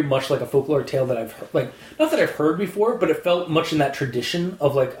felt very much like a folklore tale that I've heard, like not that I've heard before, but it felt much in that tradition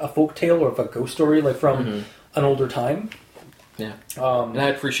of like a folk tale or of a ghost story like from an older time. Yeah, and I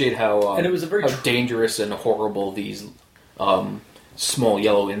appreciate how and it was a very how dangerous and horrible these small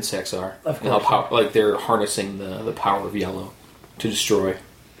yellow insects are. Of and course, how like they're harnessing the power of yellow to destroy.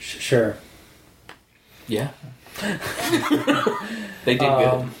 Sure. Yeah. They did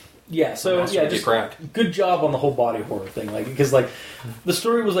good. Yeah, so yeah, just good job on the whole body horror thing, like because like the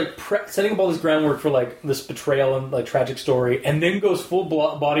story was like setting up all this groundwork for like this betrayal and like tragic story, and then goes full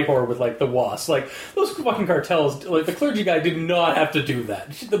body horror with like the wasp. Like those fucking cartels, like the clergy guy did not have to do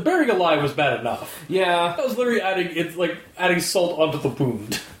that. The burying alive was bad enough. Yeah, that was literally adding salt onto the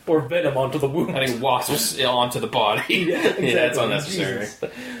wound or venom onto the wound, adding wasps onto the body. Yeah, exactly. Yeah, that's unnecessary.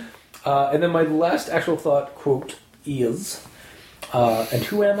 And then my last actual thought quote is. And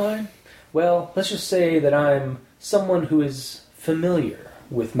who am I? Well, let's just say that I'm someone who is familiar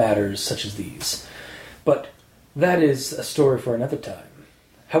with matters such as these. But that is a story for another time.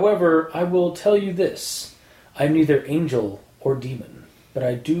 However, I will tell you this. I'm neither angel or demon, but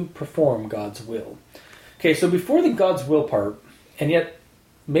I do perform God's will. Okay, so before the God's will part, and yet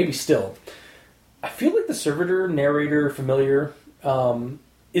maybe still, I feel like the servitor, narrator, familiar,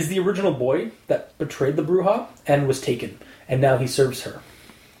 is the original boy that betrayed the Bruja and was taken. And now he serves her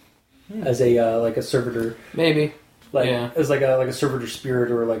as a like a servitor, maybe as like a servitor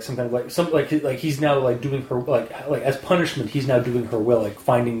spirit or like some kind of like he's now like doing her like as punishment he's now doing her will, like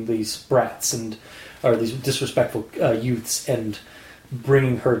finding these brats or these disrespectful youths and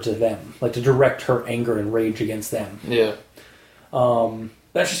bringing her to them, like to direct her anger and rage against them. Yeah.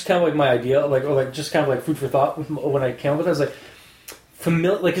 That's just kind of like my idea, like just kind of like food for thought when I came up with it. I was like.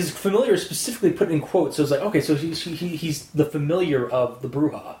 His familiar is specifically put in quotes, so it's like, okay, so he's the familiar of the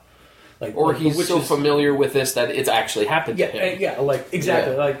Bruja. Or he's so familiar with this that it's actually happened to him. Yeah, like,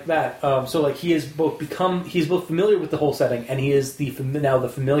 exactly, like that. So, like, he's both familiar with the whole setting, and he is now the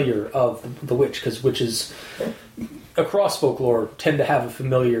familiar of the witch, because witches, across folklore, tend to have a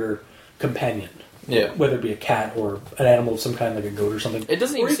familiar companion. Yeah. Whether it be a cat or an animal of some kind, like a goat or something. It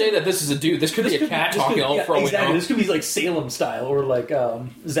doesn't even say that this is a dude. This could be a cat talking all throwing exactly. This could be like Salem style, or like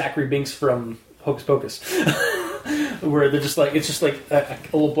Zachary Binks from Hocus Pocus, where they're just like it's just like a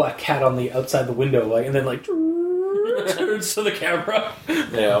little black cat on the outside the window, like, and then like turns to the camera.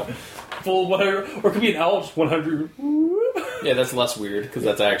 Yeah. Full 100, or it could be an owl, just 100. Yeah, that's less weird because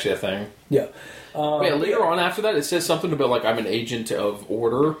that's actually a thing. Yeah. Later on after that, it says something about, like, I'm an agent of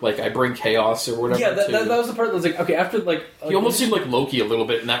order, like, I bring chaos or whatever. Yeah, that was the part that was like, okay, after, like... He almost seemed like Loki a little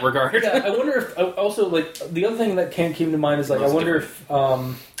bit in that regard. Yeah, I wonder if, also, like, the other thing that came to mind is, like, I wonder if,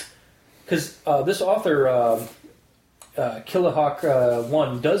 because this author, Killahawk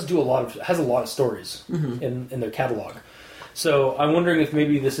 1, has a lot of stories in their catalog. So I'm wondering if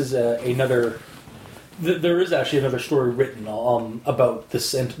maybe this is another... There is actually another story written about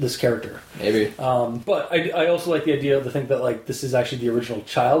this character. Maybe. But I also like the idea to think that like this is actually the original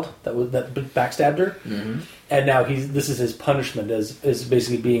child that backstabbed her, and now this is his punishment as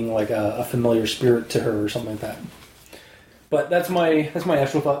basically being like a familiar spirit to her or something like that. But that's my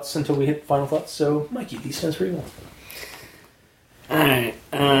actual thoughts until we hit final thoughts. So Mikey, these stands for evil. All right.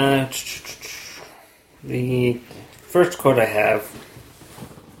 The first quote I have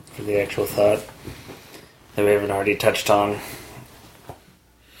for the actual thought that we haven't already touched on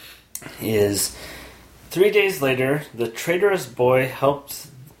is 3 days later, the traitorous boy helped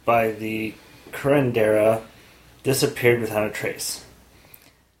by the curandera disappeared without a trace.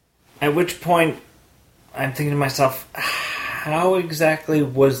 At which point, I'm thinking to myself, how exactly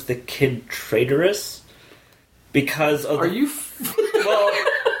was the kid traitorous? Because of... Are you... Well...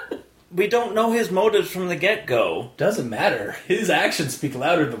 We don't know his motives from the get-go. Doesn't matter. His actions speak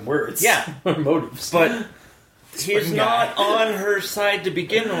louder than words. Yeah. Or motives. But he's not on her side to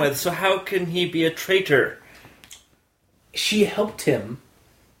begin with, so how can he be a traitor? She helped him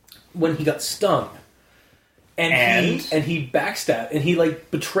when he got stung. And he backstabbed, and he,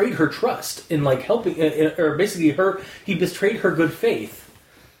 like, betrayed her trust in, like, helping, or basically he betrayed her good faith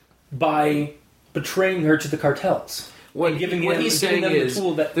by betraying her to the cartels. What he's saying is the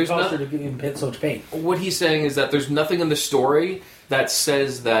tool that caused her to give him so much pain. What he's saying is that there's nothing in the story that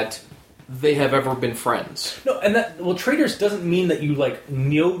says that they have ever been friends. No, and traitors doesn't mean that you like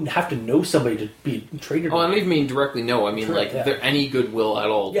have to know somebody to be a traitor. Oh, I don't even mean directly know. I mean there any goodwill at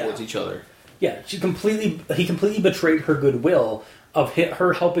all towards each other. Yeah, he completely betrayed her goodwill of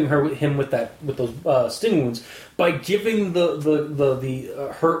her helping him with those sting wounds by giving the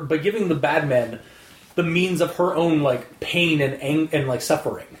bad men the means of her own like pain and like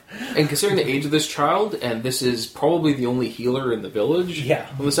suffering. And considering the age of this child, and this is probably the only healer in the village, Yeah.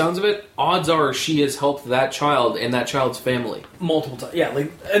 from the sounds of it, odds are she has helped that child and that child's family. Multiple times, yeah,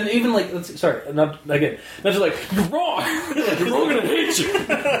 like, and even like, not just like you're wrong, like, you're wrong, and I hate you.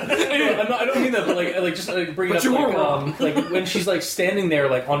 I don't mean that, but like just like bring it up, you like, were wrong. like when she's like standing there,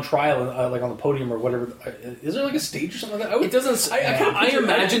 like on trial, like on the podium or whatever. Is there like a stage or something like that? It doesn't. I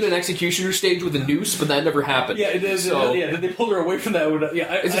imagined an executioner stage with a noose, but that never happened. Yeah, it is. So, Yeah, they pulled her away from that.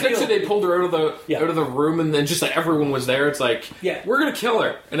 It's essentially they pulled her out of the room, and then just like everyone was there. It's like, we're gonna kill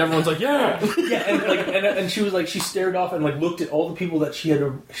her, and everyone's like, yeah, and like, and she was like, she stared off and like looked at all the people that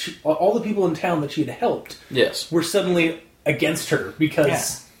all the people in town that she had helped. Yes, were suddenly against her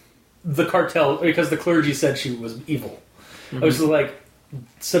because the cartel, because the clergy said she was evil. I was like,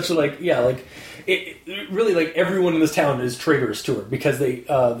 such a like, it really like everyone in this town is traitors to her because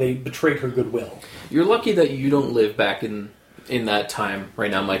they betrayed her goodwill. You're lucky that you don't live back in that time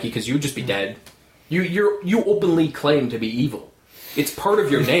right now, Mikey, because you would just be dead. You openly claim to be evil. It's part of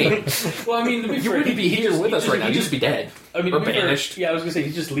your name. Well, I mean, you wouldn't be here with us right now. You'd just be dead. I mean, or banished. I was gonna say,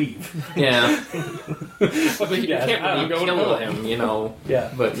 you just leave. Yeah. But you can't really kill him, you know. Yeah.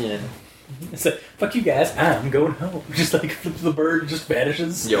 But, yeah. It's like, fuck you guys, I'm going home. Just like, the bird just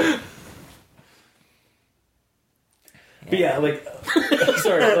vanishes. Yo. But yeah, like,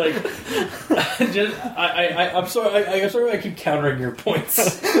 sorry, like, I'm sorry. I'm sorry. I keep countering your points.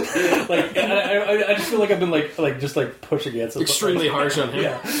 Like, I just feel like I've been like just like pushing against it. Extremely harsh on him.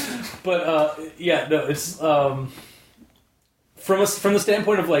 Yeah, but no, it's from the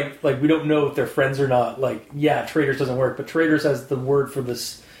standpoint of like we don't know if they're friends or not. Like, yeah, traitors doesn't work, but traitors as the word for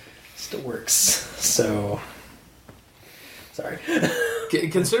this still works. So. Sorry.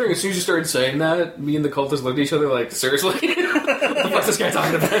 Considering as soon as you started saying that, me and the cultists looked at each other like, seriously? What the fuck's this guy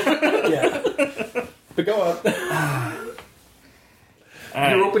talking about? Yeah. But go on.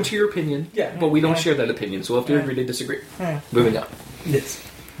 You're open to your opinion, but we don't share that opinion, so we'll have to agree to disagree. Moving on. Yes.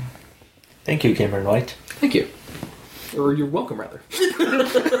 Thank you, Cameron White. Thank you. Or you're welcome, rather.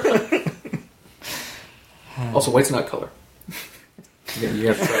 Also, white's not color. Yeah, you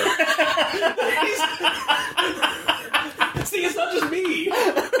have to try it. See, it's not just me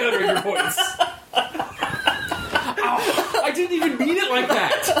countering your points. Ow, I didn't even mean it like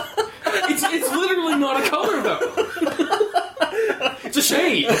that. It's literally not a color, though. It's a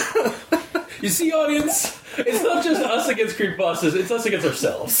shade. You see, audience, it's not just us against creepypastas, it's us against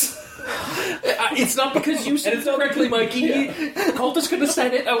ourselves. It's not because you said it correctly, Mikey. Yeah. Cultist could have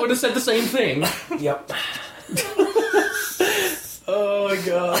said it, I would have said the same thing. Yep. Oh my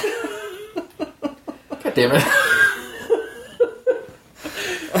god. God damn it.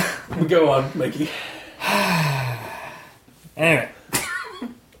 Go on, Mikey. Anyway.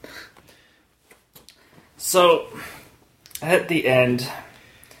 So, at the end,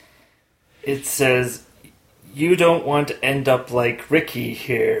 it says, "You don't want to end up like Ricky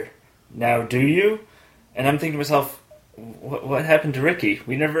here, now do you?" And I'm thinking to myself, what happened to Ricky?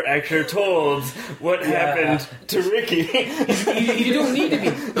 We never actually told what happened to Ricky. You don't need to be.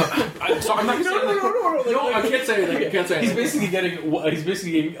 I'm sorry. I'm not saying no. I can't say anything. I can't say anything. He's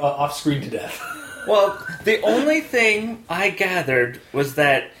basically getting off-screen to death. Well, the only thing I gathered was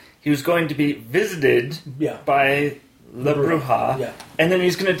that he was going to be visited by La Bruja, and then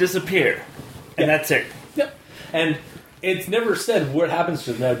he's going to disappear, and that's it. Yep. And it's never said what happens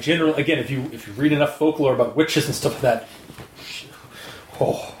to them. Now, generally, again, if you read enough folklore about witches and stuff like that,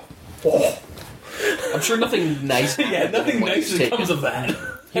 I'm sure nothing nice. Nothing nice comes of that.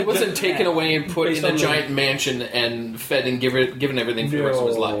 He wasn't taken away and put in a giant mansion and fed and given everything for the rest of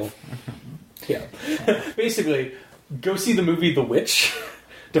his life. Yeah, basically, go see the movie The Witch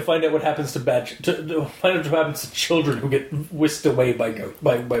to find out what happens to find out what happens to children who get whisked away by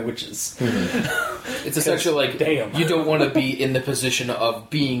witches. Mm-hmm. It's essentially like, damn, you don't want to be in the position of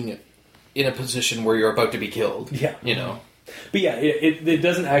being in a position where you're about to be killed. Yeah, you know. But yeah, it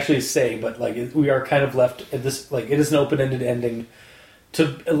doesn't actually say, but like we are kind of left at this, like it is an open-ended ending,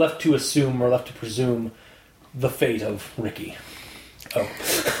 left to assume or left to presume the fate of Ricky.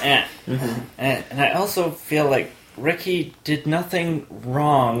 And I also feel like Ricky did nothing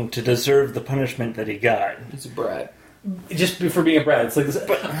wrong to deserve the punishment that he got. He's a brat. Just for being a brat. It's like this.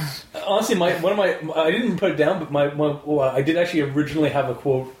 But honestly, I didn't put it down, but I did actually originally have a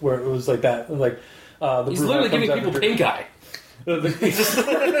quote where it was like that, like he's literally giving people pink eye. He's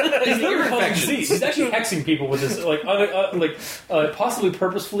actually hexing people with his possibly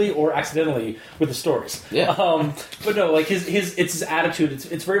purposefully or accidentally with the stories. Yeah. But no, like his attitude.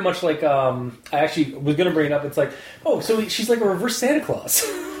 It's very much like I actually was going to bring it up. It's like, oh, so she's like a reverse Santa Claus.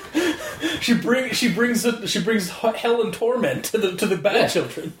 She brings hell and torment to the bad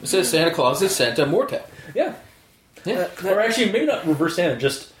children. It says Santa Claus is Santa Morte. Yeah. Or actually, maybe not reverse Santa.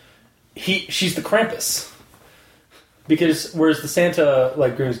 Just she's the Krampus. Because whereas the Santa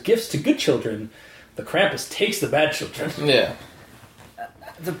brings gifts to good children, the Krampus takes the bad children. Yeah.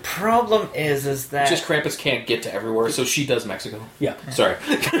 The problem is that... Just Krampus can't get to everywhere, so she does Mexico. Yeah. Sorry.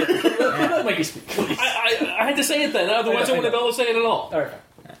 Let Mikey speak, please. I had to say it then, otherwise I wouldn't have been able to say it at all. All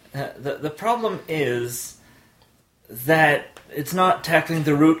right. The problem is that it's not tackling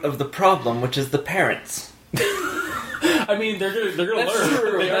the root of the problem, which is the parents. I mean, they're gonna That's learn.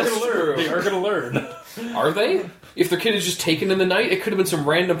 true, They are that's gonna learn. true. They are gonna learn. Are they? If their kid is just taken in the night, it could have been some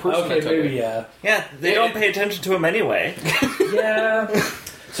random person. Okay, that took maybe it. yeah. They don't pay attention to him anyway. Yeah.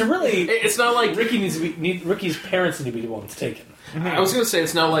 So really, It's not like Ricky's parents need to be the ones taken. I was going to say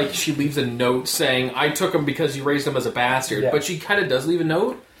it's not like she leaves a note saying I took him because you raised him as a bastard, Yeah. but she kind of does leave a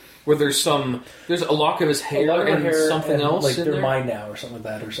note where there's a lock of his hair and something else like in they're there. mine now or something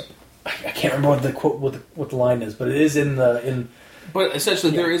like that or something. I can't remember what the quote what the line is, but it is in. But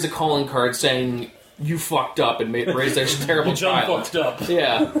essentially, there is a calling card saying you fucked up and raised a terrible John child. fucked up.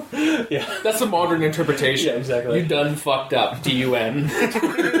 Yeah, Yeah. that's the modern interpretation. Yeah, exactly. You done fucked up. DUN.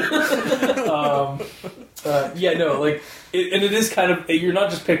 Yeah, no, and it is kind of you're not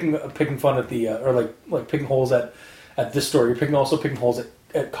just picking fun at the or like picking holes at this story. You're also picking holes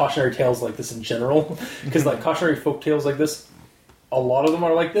at cautionary tales like this in general, because like cautionary folk tales like this, a lot of them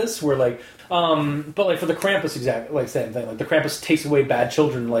are like this, where but like for the Krampus, exactly like same thing. Like the Krampus takes away bad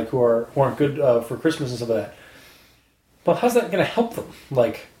children, like who aren't good for Christmas and stuff like that. But how's that going to help them?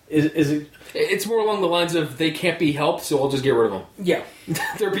 Like, is it? It's more along the lines of they can't be helped, so I'll just get rid of them. Yeah.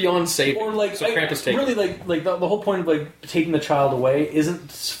 They're beyond safe. Or like, so Krampus take really like the whole point of like taking the child away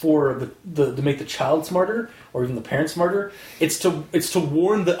isn't for the to make the child smarter or even the parents smarter. It's to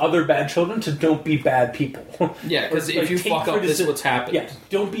warn the other bad children to don't be bad people. Yeah, because if you take fuck up, this is what's happened. Yeah,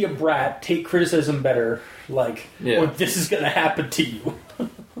 don't be a brat. Take criticism better. Or this is going to happen to you.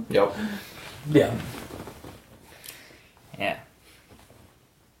 Yep. Yeah. Yeah.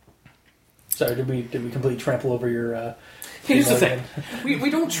 Sorry, did we completely trample over your? Here's the thing: we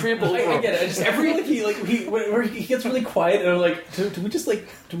don't trample over. I get it. I just every where he gets really quiet, and I'm like, do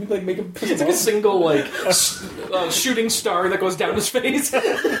we make him? It's like a single shooting star that goes down his face.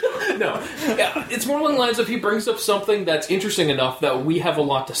 No, yeah, it's more along the lines of he brings up something that's interesting enough that we have a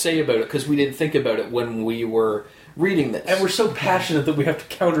lot to say about it because we didn't think about it when we were reading this. And we're so passionate that we have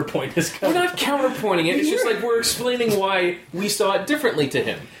to counterpoint his. We're not counterpointing it. It's just like we're explaining why we saw it differently to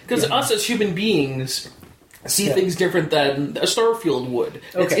him. Because us as human beings see things different than a Starfield would.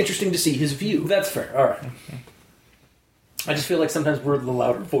 It's interesting to see his view. That's fair. All right. I just feel like sometimes we're the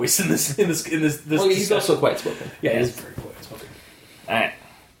louder voice in this. Well, he's discussion. also quiet spoken. Yeah, he's very quiet spoken. All right.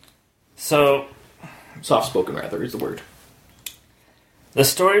 So, Soft spoken, rather, is the word. the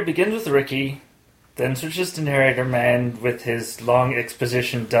story begins with Ricky, then switches to narrator man with his long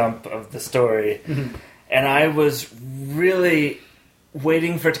exposition dump of the story, and I was really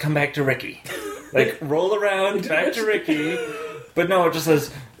waiting for it to come back to Ricky. Like, roll around, back to Ricky, but no, it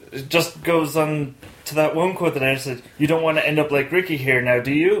just goes on to that one quote that I said, you don't want to end up like Ricky here now,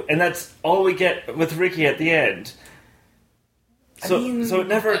 do you? And that's all we get with Ricky at the end. So it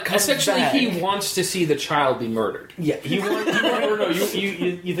never comes Essentially, back. he wants to see the child be murdered. Yeah, you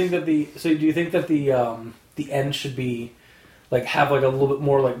think that do you think that the end should be like have like a little bit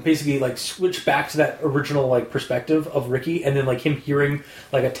more like basically like switch back to that original like perspective of Ricky and then like him hearing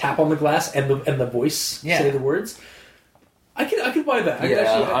like a tap on the glass and the voice say the words? I could buy that.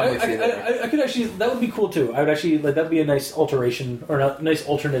 I could actually that would be cool too. I would actually like that'd be a nice alteration or a nice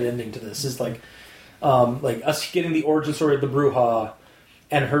alternate ending to this. Is like us getting the origin story of the Bruja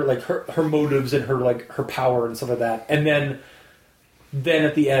and her motives and her power and stuff like that, and then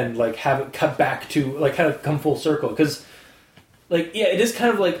at the end like have it cut back to like kind of come full circle because it is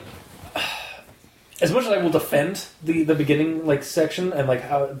kind of like as much as I will defend the beginning like section and like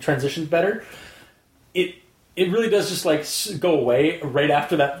how it transitions better, it really does just like go away right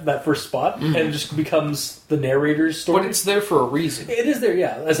after that first spot and it just becomes the narrator's story. But it's there for a reason. It is there,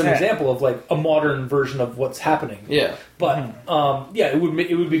 yeah, as an example of like a modern version of what's happening. Yeah, but it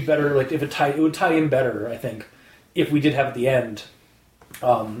would be better like if it would tie in better. I think if we did have at the end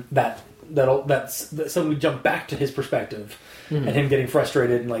that suddenly jump back to his perspective and him getting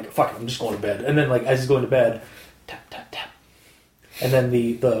frustrated and like fuck it, I'm just going to bed, and then like as he's going to bed, tap tap tap, and then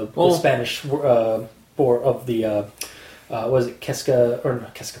the Spanish of the was it Kesca or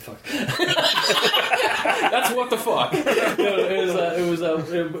not Kesca? Fuck. That's what the fuck. it was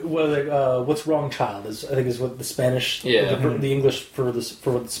like, "What's wrong, child?" I think is what the Spanish, the English for what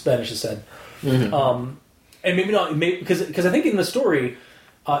the Spanish has said. Mm-hmm. And maybe not, because I think in the story,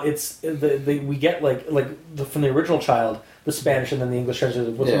 it's we get from the original child, the Spanish, and then the English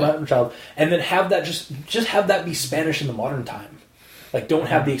translation, "What's wrong, child?" And then have that just have that be Spanish in the modern time. Like, don't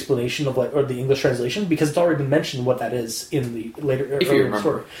have the explanation of or the English translation, because it's already been mentioned what that is in the earlier in the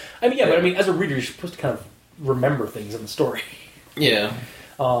story. I mean, but as a reader, you're supposed to kind of remember things in the story. Yeah.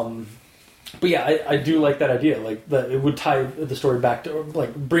 But yeah, I do like that idea. Like, that it would tie the story back to,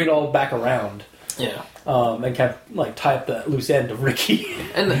 bring it all back around. Yeah. And kind of tie up the loose end of Ricky.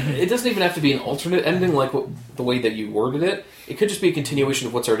 And it doesn't even have to be an alternate ending like the way that you worded it. It could just be a continuation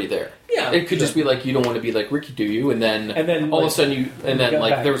of what's already there. Yeah. It could just be you don't want to be like Ricky, do you? And then all of a sudden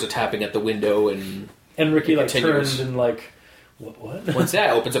there was a tapping at the window and Ricky turned and what? Once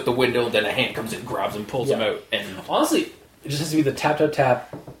that opens up the window, then a hand comes in, grabs him, pulls him out. And honestly, it just has to be the tap tap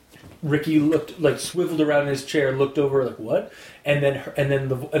tap. Ricky looked swiveled around in his chair, looked over what, and then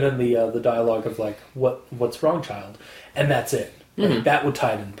the dialogue of what's wrong, child, and that's it. That would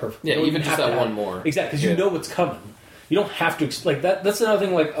tie it in perfectly. Yeah, even just that one more. Exactly, because you know what's coming. You don't have to that. That's another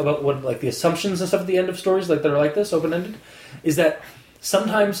thing about what the assumptions and stuff at the end of stories that are like this, open ended, is that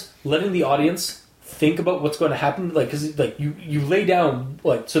sometimes letting the audience think about what's going to happen, because you lay down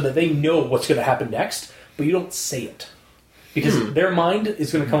so that they know what's going to happen next, but you don't say it. Because their mind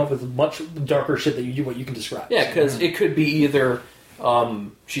is going to come up with much darker shit than what you can describe. Yeah, because it could be either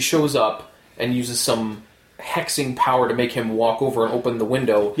she shows up and uses some hexing power to make him walk over and open the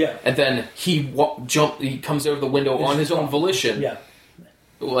window. Yeah. And then he comes out of the window on his own volition. Yeah.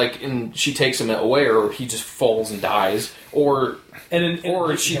 And she takes him away, or he just falls and dies, or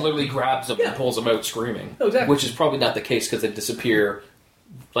she literally grabs him and pulls him out screaming. Oh, exactly. Which is probably not the case because they disappear.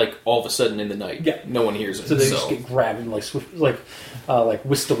 All of a sudden in the night. Yeah. No one hears it. So they just get grabbed and whisked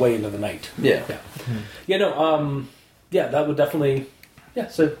away into the night. Yeah. Yeah. Yeah, no, that would definitely,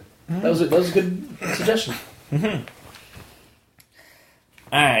 so that was a good suggestion. Mm-hmm.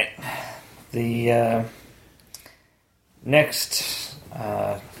 Alright. The next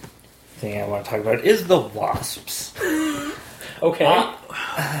thing I want to talk about is the wasps. Okay.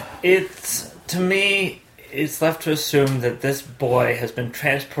 To me, it's left to assume that this boy has been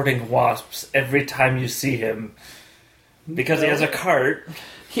transporting wasps every time you see him, because he has a cart.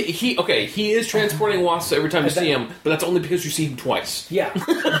 He is transporting wasps every time you see him, but that's only because you see him twice. Yeah,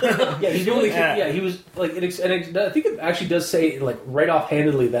 he was and I think it actually does say right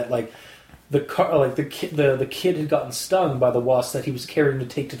offhandedly that the kid had gotten stung by the wasp that he was carrying to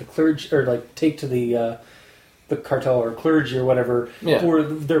take to the clergy, or take to the cartel or clergy or whatever,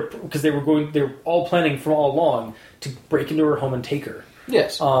 because they were all planning from all along to break into her home and take her.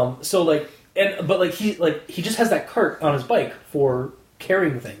 Yes. He just has that cart on his bike for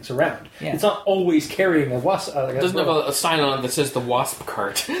carrying things around. Yeah. It's not always carrying a wasp. It doesn't have a sign on it that says the wasp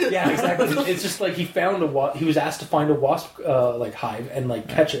cart. Yeah, exactly. It's just he found he was asked to find a wasp hive and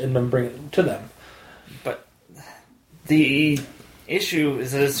catch it and then bring it to them. But the issue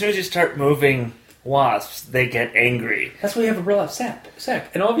is that as soon as you start moving wasps, they get angry. That's why you have a burlap sack.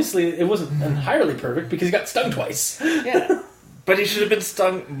 And obviously it wasn't entirely perfect because he got stung twice. Yeah. But he should have been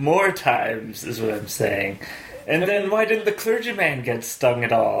stung more times, is what I'm saying. And then why didn't the clergyman get stung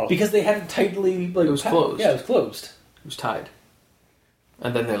at all? Because they had it tightly... it was closed. Yeah, it was closed. It was tied.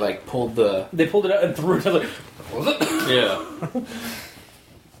 And then they pulled the... They pulled it out and threw it. Yeah.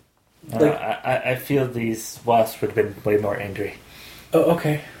 I feel these wasps would have been way more angry. Oh,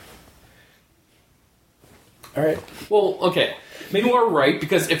 okay. All right. Well, okay. Maybe you are right,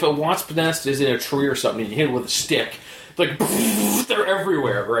 because if a wasp nest is in a tree or something and you hit it with a stick, they're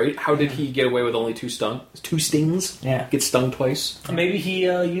everywhere, right? How did he get away with only two stings? Yeah. Get stung twice? Maybe he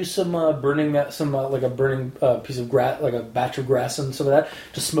used some a burning piece of grass, like a batch of grass and some of that,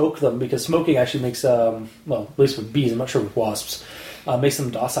 to smoke them, because smoking actually makes, at least with bees, I'm not sure with wasps, makes them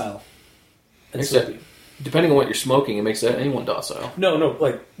docile. And depending on what you're smoking, it makes anyone docile. No,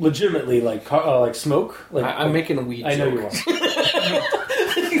 legitimately, smoke. I'm making a weed joke. I know you are.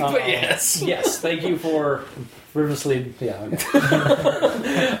 But yes. Yes, thank you for frivolously... Yeah,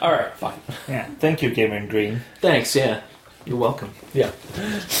 okay. All right, fine. Yeah, thank you, Gamer in Green. Thanks, yeah. You're welcome. Yeah.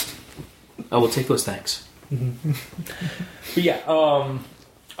 I will take those thanks. But yeah,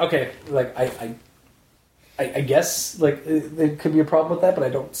 okay, I guess, there could be a problem with that, but I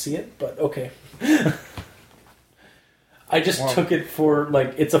don't see it, but okay. I just took it for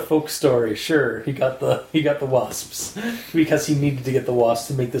it's a folk story. Sure, he got the wasps because he needed to get the wasps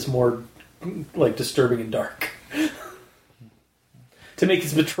to make this more disturbing and dark. to make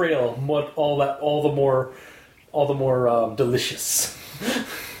his betrayal all the more delicious.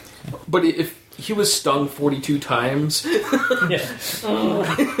 But if he was stung 42 times. Yeah.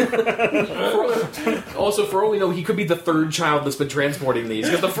 Also, for all we know, he could be the third child that's been transporting these,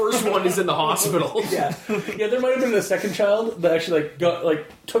 because the first one is in the hospital. Yeah, there might have been a second child that actually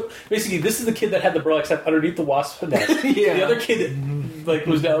took. Basically, this is the kid that had the burlap sack underneath the wasp nest. Yeah. The other kid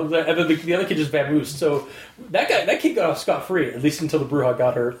was down, and then the other kid just vamoosed. So that kid got off scot free, at least until the Bruja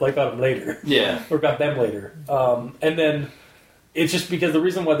got him later. Yeah, or got them later, and then. It's just because the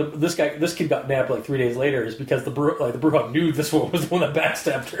reason why this kid got nabbed 3 days later is because the Bruja knew this one was the one that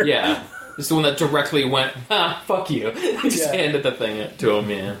backstabbed her. Yeah, it's the one that directly went, fuck you. Just handed the thing to him,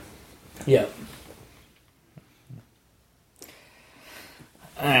 yeah. Yeah.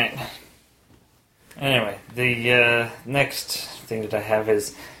 Alright. Anyway, the next thing that I have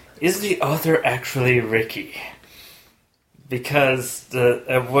is the author actually Ricky? Because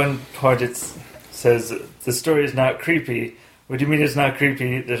at one point it says the story is not creepy. What do you mean it's not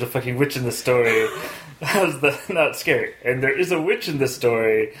creepy? There's a fucking witch in the story. How's that not scary? And there is a witch in the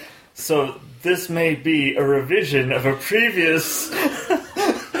story, so this may be a revision of a previous...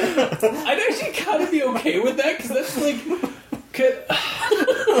 I'd actually kind of be okay with that, because that's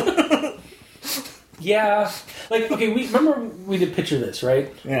yeah. Okay, we did Picture This, right?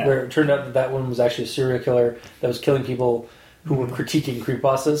 Yeah. Where it turned out that one was actually a serial killer that was killing people who were critiquing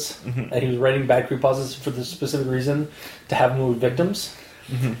creepypastas, and he was writing bad creepypastas for the specific reason to have them with victims.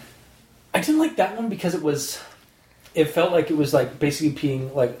 Mm-hmm. I didn't like that one because it felt like it was basically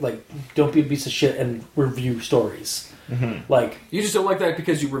being like don't be a piece of shit and review stories. Mm-hmm. You just don't like that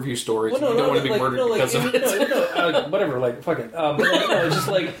because you review stories. Well, no, you don't want to be murdered because of it. Whatever. Fuck it. It's just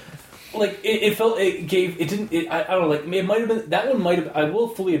it felt it gave it didn't. I don't know. It might have been that one. Might have. I will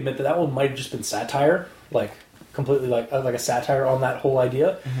fully admit that one might have just been satire. Completely like a satire on that whole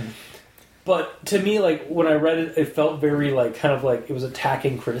idea. Mm-hmm. But to me, when I read it, it felt very it was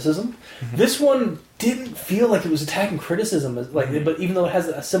attacking criticism. Mm-hmm. This one didn't feel like it was attacking criticism, but even though it has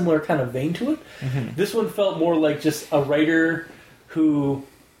a similar kind of vein to it, this one felt more like just a writer who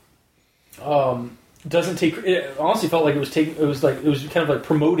doesn't take. It honestly felt like it was taking. It was kind of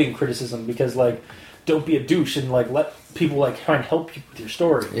promoting criticism because don't be a douche and let people try and help you with your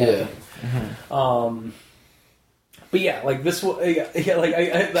story. Yeah. But yeah, this one, I kind of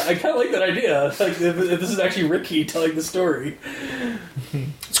like that idea. If this is actually Ricky telling the story.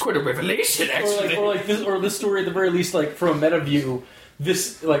 It's quite a revelation, actually. Or this story at the very least, from a meta view,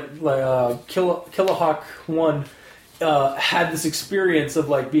 this Killahawk 1 had this experience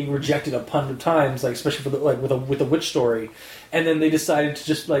of being rejected a bunch of times, especially for with a witch story, and then they decided to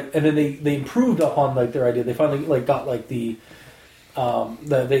just and then they improved upon their idea. They finally got they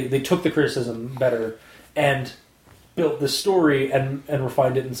took the criticism better and built this story and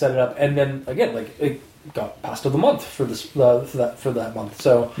refined it and set it up, and then again it got Past of the Month for this for that month.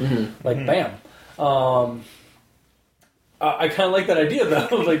 So bam. I kind of like that idea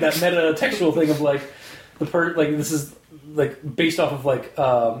though, that meta textual thing of this is based off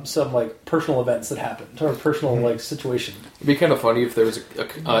of some personal events that happened or personal situation. It'd be kind of funny if there was a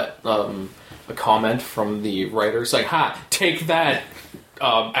comment from the writer saying, "Ha, take that,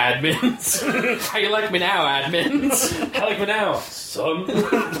 admins." How you like me now, admins? How you like me now, son?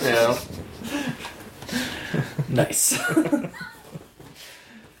 Yeah. Nice.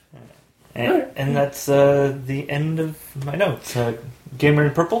 And that's the end of my notes. Gamer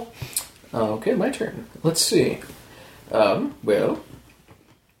in Purple? Okay, my turn. Let's see. Well,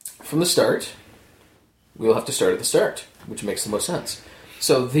 from the start, we'll have to start at the start, which makes the most sense.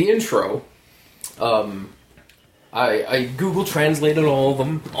 So, the intro, I Google translated all of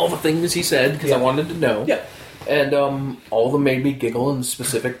them, all the things he said, because I wanted to know. Yeah. And all of them made me giggle in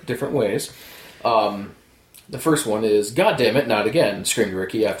specific different ways. The first one is, "God damn it, not again," screamed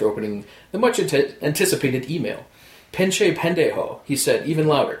Ricky after opening the much anticipated email. "Pinche pendejo," he said even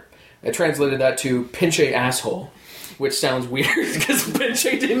louder. I translated that to "pinche asshole," which sounds weird because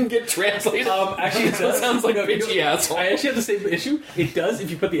pinche didn't get translated. Actually, it does. Sounds like pinche asshole. I actually have the same issue. It does if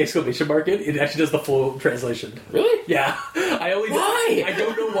you put the exclamation mark in. It actually does the full translation. Really? Yeah. Why? I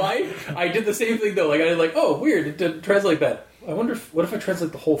don't know why. I did the same thing though. I was oh, weird. It didn't translate that. I wonder what if I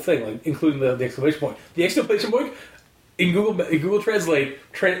translate the whole thing, including the exclamation point. The exclamation point in Google Translate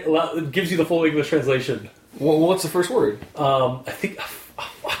gives you the full English translation. Well, what's the first word? I think.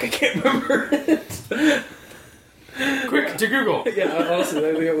 Fuck, I can't remember it. Quick to Google. Yeah, honestly,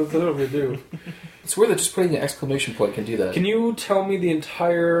 I think that's what I'm gonna do. It's weird that just putting an exclamation point can do that. Can you tell me the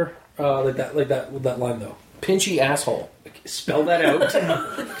entire with that line though? Pinchy asshole. Spell that out.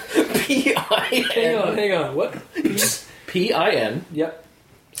 P-I-N. Hang on. What? P-I-N. Yep.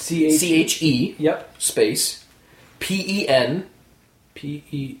 C-H-E. Yep. Space. P-E-N.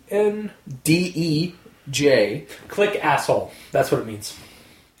 P-E-N. D-E-J. Click asshole. That's what it means.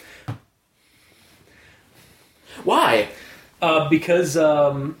 Why? Because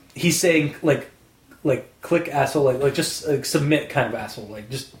he's saying like click asshole, like just like submit kind of asshole, like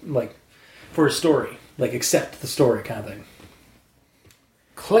just like for a story, like accept the story kind of thing.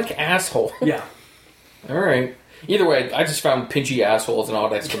 Click asshole. Yeah. All right. Either way, I just found pinchy asshole as an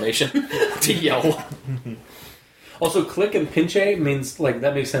odd exclamation to yell. Also, click and pinche means like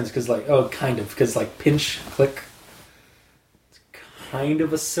that makes sense because like kind of because like pinch click. It's kind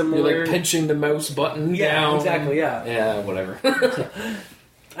of a similar. You're like pinching the mouse button down. Exactly. Yeah. Yeah. Whatever.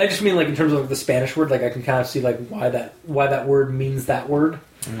 I just mean like in terms of the Spanish word, like I can kind of see like why that word means that word.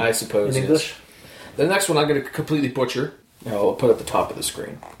 I suppose in English. Yes. The next one I'm going to completely butcher. I'll put it at the top of the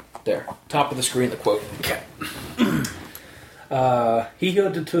screen. There, top of the screen. The quote. Okay. He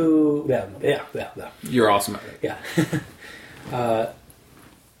heard to yeah. You're awesome at it. Yeah.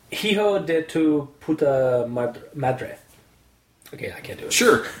 Hijo de tu puta madre. Okay, I can't do it.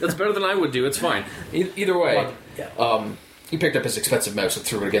 Sure, that's better than I would do. It's fine. Either way, he picked up his expensive mouse and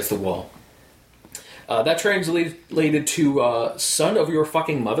threw it against the wall. That translated to son of your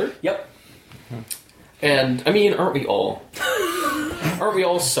fucking mother. Yep. And, I mean, aren't we all? Aren't we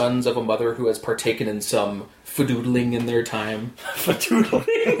all sons of a mother who has partaken in some fadoodling in their time? Fadoodling?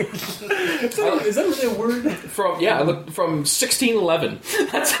 Is that really a word? From 1611.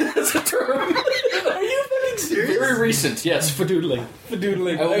 That's a term. Are you fucking serious? Very recent, yes, fadoodling.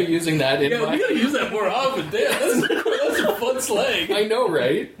 Fadoodling. I will be using that in my... we gotta use that more often. Damn, that's a fun slang. I know,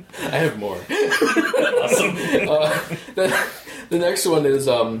 right? I have more. Awesome. The next one is...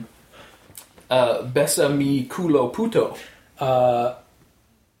 Besa mi culo puto.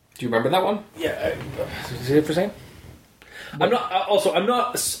 Do you remember that one? Yeah. Is it for saying? I'm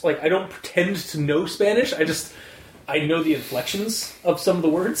not like I don't pretend to know Spanish. I know the inflections of some of the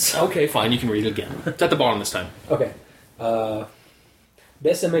words. Okay, fine. You can read it again. It's at the bottom this time. Okay.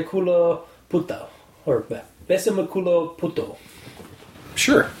 Besa mi culo puto, or besa mi culo puto.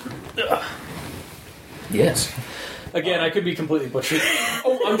 Sure. Yes. Again, I could be completely butchered.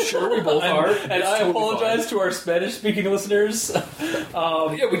 Oh, I'm sure we both are. And I apologize to our Spanish-speaking listeners. We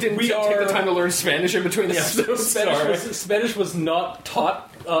didn't take the time to learn Spanish in between the episodes. Spanish was not taught.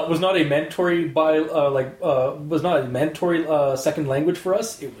 Was not a mandatory second language for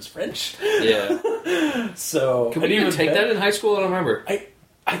us. It was French. Yeah. So can we even take that in high school? I don't remember.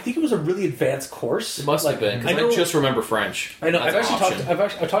 I think it was a really advanced course. It must have been because I just remember French. I know.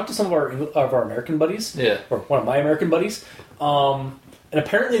 I've talked to some of our American buddies. Yeah. Or one of my American buddies. And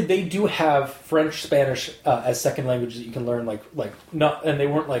apparently they do have French, Spanish as second languages that you can learn. And they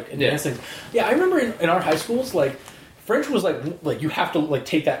weren't like advanced things. Yeah, I remember in our high schools French was like you have to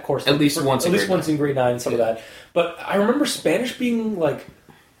take that course at least once in grade 9 and some of that. But I remember Spanish being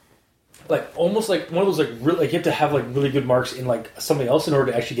almost like one of those really you have to have really good marks in something else in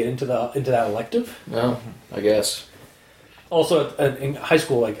order to actually get into that elective. No, I guess. Also in high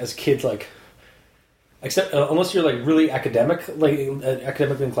school, as kids, except unless you're really academically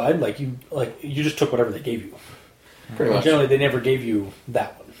inclined, you just took whatever they gave you. Pretty much. Generally, they never gave you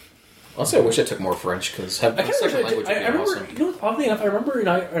that one. Honestly, I wish I took more French because having a second language would be awesome. You know, oddly enough, I remember in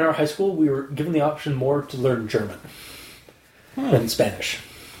our high school we were given the option more to learn German than Spanish.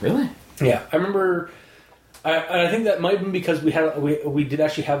 Really? Yeah, I remember. I think that might have been because we did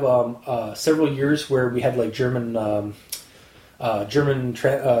actually have several years where we had German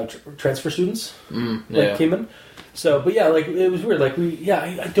transfer students came in. So, but yeah, it was weird.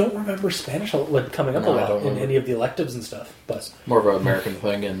 I don't remember Spanish coming up a lot in any of the electives and stuff. But more of an American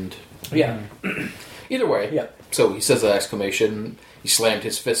thing, and yeah. Either way, yeah. So he says that exclamation. He slammed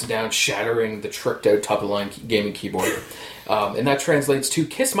his fist down, shattering the tricked out top of the line gaming keyboard, and that translates to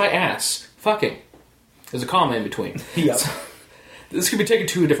 "kiss my ass." Fucking. There's a comma in between. Yeah. So, this could be taken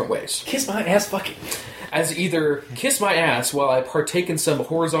two different ways. Kiss my ass, fucking. As either kiss my ass while I partake in some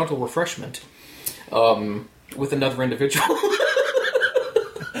horizontal refreshment with another individual.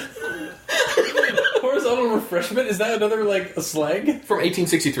 Horizontal refreshment? Is that another, a slang? From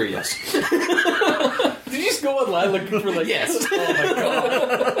 1863, yes. Did you just go online looking for, Yes. Oh, my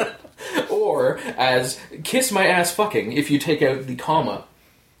God. Or as kiss my ass fucking if you take out the comma.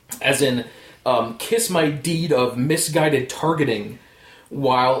 As in, kiss my deed of misguided targeting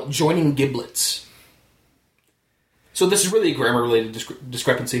while joining giblets. So this is really a grammar-related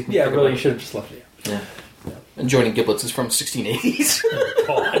discrepancy. Yeah, really, you should have just left it. Yeah. And joining giblets is from 1680s. Oh,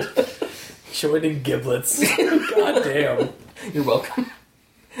 God. Joining giblets. God damn. You're welcome.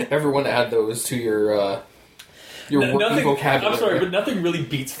 Everyone add those to your your working nothing, vocabulary. I'm sorry, but nothing really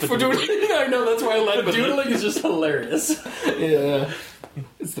beats Fadoodling. I know, that's why I led with it. Doodling is just hilarious. Yeah.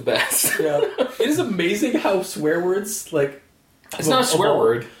 It's the best. Yeah. It is amazing how swear words, like... It's not a swear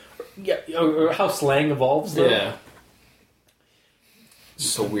word. Yeah, or how slang evolves, though. Yeah.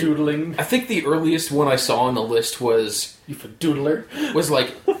 So weird. Doodling. I think the earliest one I saw on the list was... You doodler. Was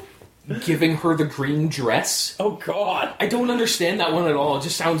like... giving her the green dress. Oh, God. I don't understand that one at all. It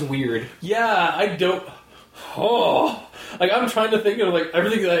just sounds weird. Yeah, I don't... Oh... Like, I'm trying to think of, like,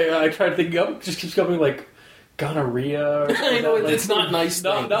 everything that I try to think of just keeps coming, like... Gonorrhea. Or I know, like, it's not nice.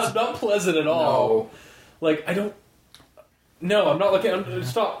 Not pleasant at all. No. Like, I don't... No, I'm not looking...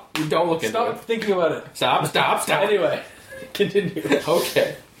 Stop. Don't look into it. Stop thinking about it. Stop. Anyway, continue.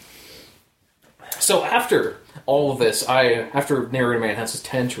 Okay. So after all of this, after Narrator Man has his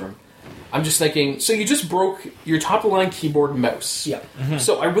tantrum, I'm just thinking, so you just broke your top-of-the-line keyboard and mouse. Yeah. Mm-hmm.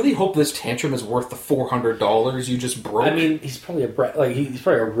 So I really hope this tantrum is worth the $400 you just broke. I mean, he's probably a brat. Like, he's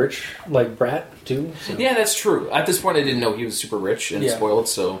probably a rich, like, brat, too. So. Yeah, that's true. At this point, I didn't know he was super rich and spoiled,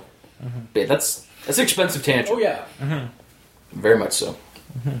 so... Yeah, that's an expensive tantrum. Oh, yeah. Mm-hmm. Very much so.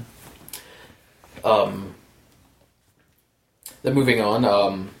 Mm-hmm. Then moving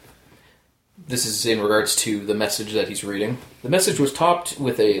on, this is in regards to the message that he's reading. The message was topped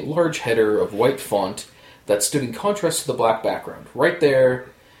with a large header of white font that stood in contrast to the black background. Right there,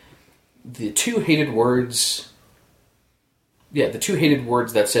 the two hated words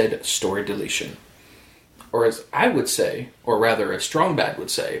that said story deletion. Or as I would say, or rather as Strong Bad would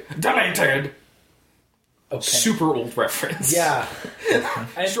say, deleted! Okay. Super old reference. Yeah.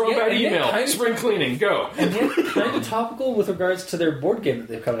 Strong Bad email, spring cleaning, go! And yet kind of topical with regards to their board game that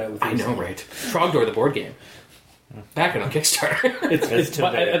they've come out with. I know, right? Trogdor, the board game. Back on Kickstarter. It's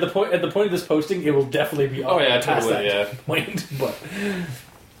at the point of this posting, it will definitely be. Oh yeah, past totally. that Yeah. point, but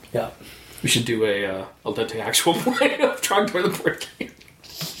yeah, we should do a actual play of Trogdor, the board game.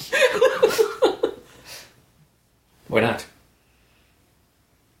 Why not?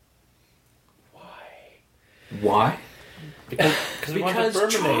 Why? Because we want to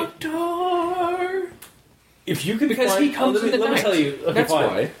terminate. Trogdor. If you can, because find, he comes in the let night. me tell you. Okay, that's fine.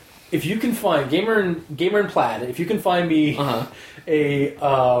 why. If you can find Gamer and Plaid, if you can find me a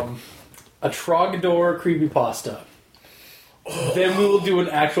Trogdor creepypasta, then we will do an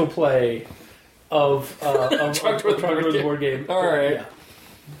actual play of Trogdor the board game. All right, yeah.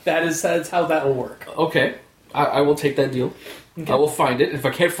 That's how that will work. Okay, I will take that deal. Okay. I will find it. If I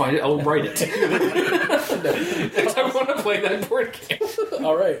can't find it, I will write it. I want to play that board game.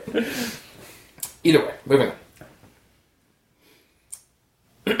 All right. Either way, moving on.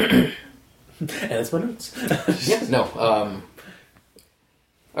 And that's my notes. Yeah, no.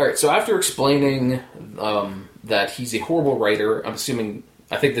 Alright, so after explaining that he's a horrible writer, I think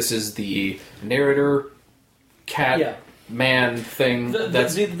this is the narrator, cat, man thing.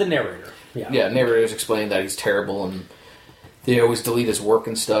 The narrator. Yeah. Yeah, narrators explain that he's terrible and they always delete his work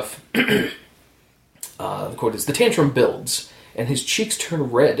and stuff. The quote is, "The tantrum builds, and his cheeks turn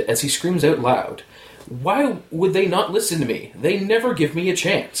red as he screams out loud. Why would they not listen to me? They never give me a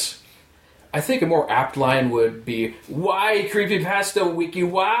chance." I think a more apt line would be, "Why, Creepypasta Wiki,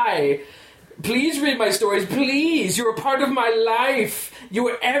 why? Please read my stories, please. You're a part of my life. You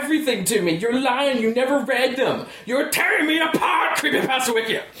are everything to me. You're lying. You never read them. You're tearing me apart, Creepypasta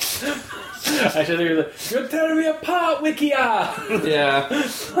Wiki." I should hear the, "You're tearing me apart, Wikia." Yeah.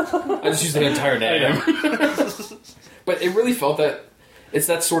 I just used the entire name. But it really felt that it's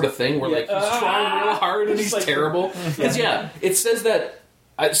that sort of thing where like he's trying real hard and he's like, terrible. Because it says that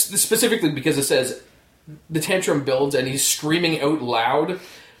specifically because it says the tantrum builds and he's screaming out loud,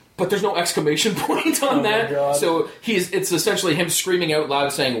 but there's no exclamation point on that. God. So it's essentially him screaming out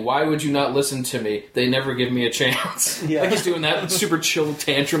loud saying, "Why would you not listen to me? They never give me a chance." Yeah. Like he's doing that super chill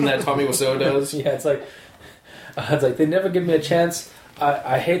tantrum that Tommy Wiseau does. Yeah, it's like they never give me a chance.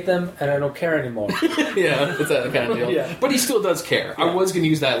 I hate them and I don't care anymore. Yeah, it's that kind of deal. Yeah. But he still does care. Yeah. I was going to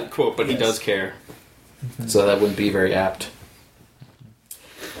use that quote, but he does care. Mm-hmm. So that wouldn't be very apt.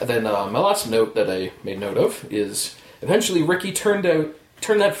 And then my last note that I made note of is eventually Ricky turned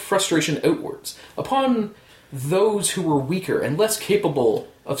that frustration outwards upon those who were weaker and less capable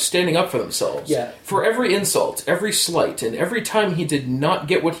of standing up for themselves. Yeah. For every insult, every slight, and every time he did not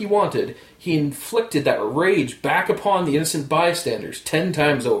get what he wanted, he inflicted that rage back upon the innocent bystanders 10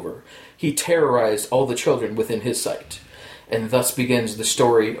 times over. He terrorized all the children within his sight. And thus begins the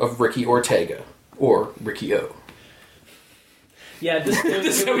story of Ricky Ortega, or Ricky O. Yeah, this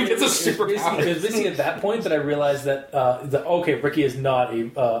is how he gets a superpower. It was basically at that point that I realized that Ricky is not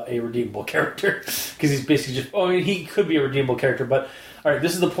a redeemable character because he's basically just. Oh, I mean, he could be a redeemable character, but all right,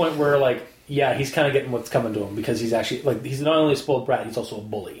 this is the point where like yeah, he's kind of getting what's coming to him because he's actually like he's not only a spoiled brat, he's also a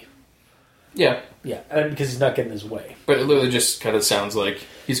bully. Yeah. Yeah, and because he's not getting his way. But it literally just kind of sounds like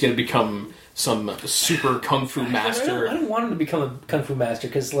he's going to become some super kung fu master. I don't want him to become a kung fu master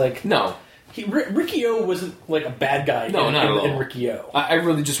because, like, no, Ricky O wasn't like a bad guy. No, not at all. In Ricky O. I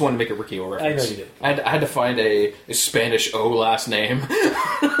really just wanted to make a Ricky O reference. I know you did. I had to find a Spanish O last name,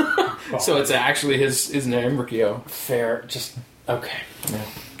 so it's actually his name, Ricky O. Fair, just okay. Yeah,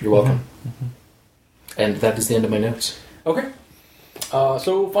 you're welcome. And that is the end of my notes. Okay.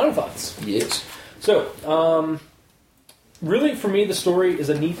 So, final thoughts. Yes. So, really, for me, the story is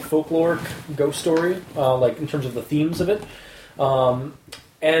a neat folkloric ghost story, like in terms of the themes of it,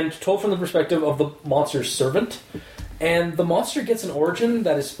 and told from the perspective of the monster's servant. And the monster gets an origin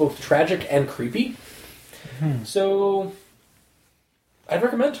that is both tragic and creepy. So, I'd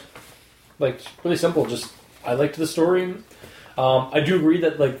recommend. Like, really simple. Just I liked the story. I do agree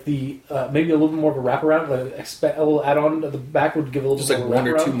that like the maybe a little bit more of a wraparound, like a little add-on at the back would give a little Just bit like more one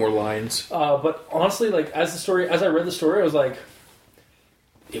or wraparound. two more lines. But honestly, like as I read the story, I was like,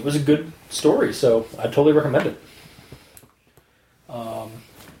 it was a good story, so I totally recommend it.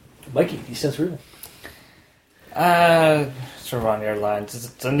 Mikey, he stands real. Sort of on your lines.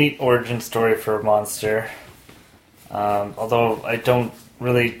 It's a neat origin story for a monster. Although I don't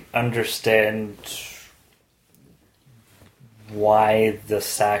really understand why the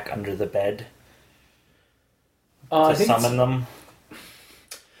sack under the bed to summon them.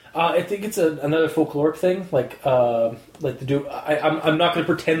 I think it's another folkloric thing, like to do. I'm not going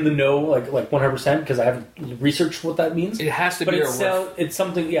to pretend to know like 100% because I haven't researched what that means. It has to but be it's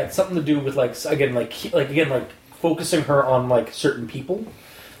something. Yeah, it's something to do with like focusing her on like certain people.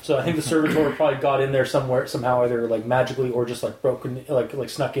 So I think the servitor probably got in there somehow, either like magically or just like broken, like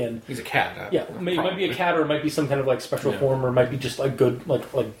snuck in. He's a cat. Yeah, it might be a cat, or it might be some kind of like special form, or it might be just like good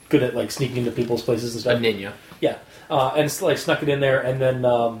at like sneaking into people's places and stuff. A ninja. Yeah, and it's like snuck it in there, and then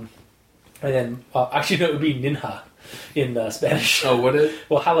actually no, it would be ninja in Spanish. Oh, what is?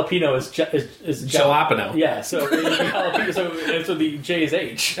 Well, jalapeno is jalapeno. Yeah, so it would be jalapeno. So the J is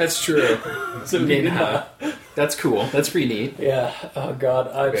H. That's true. So ninja. That's cool. That's pretty neat. Yeah. Oh God,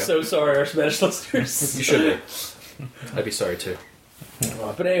 I'm so sorry, our Spanish listeners. You should be. I'd be sorry too.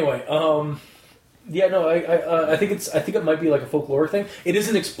 But anyway, yeah, no, I think it might be like a folklore thing. It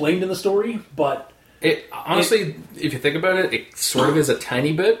isn't explained in the story, but it honestly, if you think about it, it sort of is a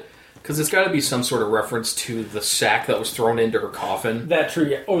tiny bit. Because it's got to be some sort of reference to the sack that was thrown into her coffin. That true,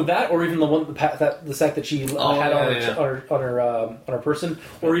 yeah. Or that, or even the sack that she had on her person,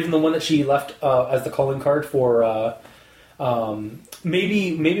 or even the one that she left as the calling card for.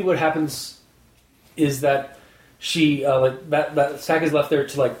 Maybe what happens is that she that sack is left there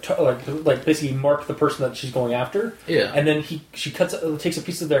to like basically mark the person that she's going after. Yeah, and then she takes a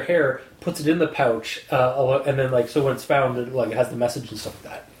piece of their hair, puts it in the pouch, and then so when it's found, it has the message and stuff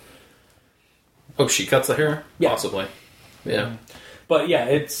like that. Oh, she cuts the hair? Yeah. Possibly. Yeah. But yeah,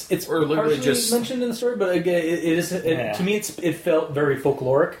 it's or literally partially just mentioned in the story, but again, to me, it felt very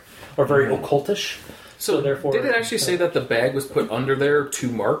folkloric or very occultish. So therefore, did it actually say that the bag was put under there to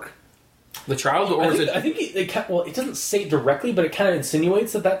mark the child, or I think it doesn't say directly, but it kind of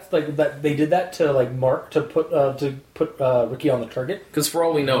insinuates that they did that to mark to put Ricky on the target. Because for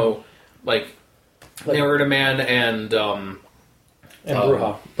all we know, Narita Man and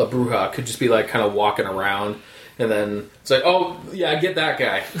Bruja. The Bruja could just be kind of walking around, and then it's like, oh yeah, get that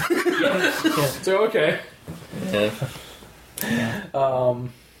guy. Yeah. So okay. Yeah.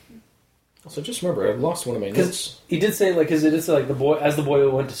 So just remember, I lost one of my notes. He did say the boy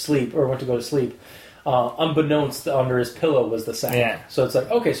went to sleep or went to go to sleep, unbeknownst under his pillow was the sack. Yeah. So it's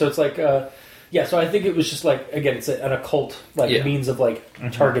okay. So it's yeah. So I think it was just again, it's an occult means of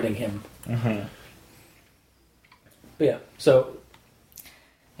targeting him. Mm-hmm. But yeah. So.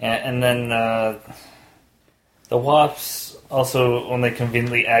 Yeah, and then the wasps also only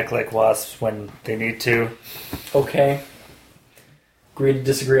conveniently act like wasps when they need to. Okay. Agree to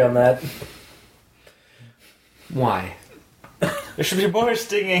disagree on that. Why? There should be more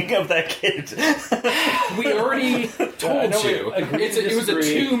stinging of that kid. We already told you. It was a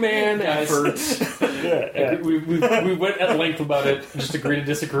 2-man effort. Yeah. We went at length about it. Just agree to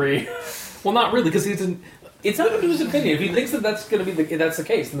disagree. Well, not really, because he didn't. It's not up to his opinion. If he thinks that's going to be that's the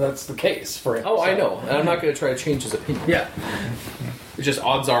case, then that's the case for him. Oh, so. I know. And I'm not going to try to change his opinion. Yeah. It's just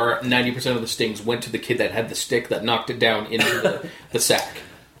odds are 90% of the stings went to the kid that had the stick that knocked it down into the sack.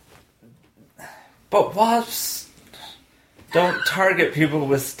 But wasps don't target people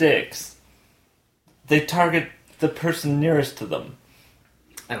with sticks. They target the person nearest to them.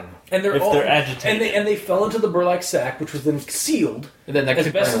 I don't know. And If they're agitated. and they fell into the burlap sack, which was then sealed And then that as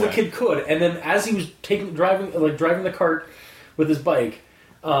kid best as ran the away. kid could. And then as he was driving the cart with his bike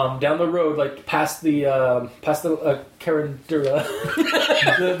down the road, like past the Curandera,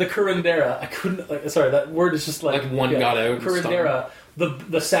 the Curandera. I couldn't. Sorry, that word is just like one got out and Curandera.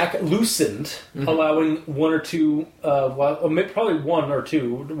 The sack loosened, allowing one or two, probably one or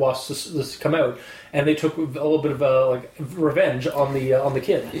two wasps to come out, and they took a little bit of revenge on the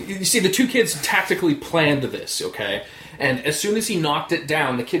kid. You see, the two kids tactically planned this, okay? And as soon as he knocked it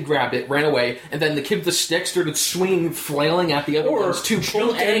down, the kid grabbed it, ran away, and then the kid with the stick started swinging, flailing at the other Or ones to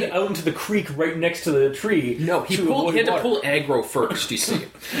pull jumped out into the creek right next to the tree. No, he to had to water. pull aggro first, you see,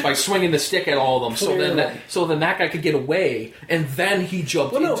 by swinging the stick at all of them. So then that guy could get away, and then he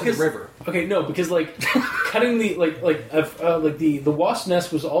jumped into the river. Okay, no, because cutting the the wasp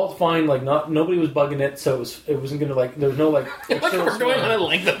nest was all fine. Nobody was bugging it, so it wasn't gonna there was no We're going on a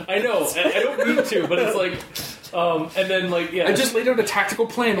length of... I know, I don't mean to, but it's and then I just laid out a tactical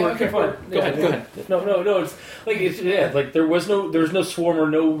plan. Yeah, okay, fine. Go ahead. No. It's there was no swarm or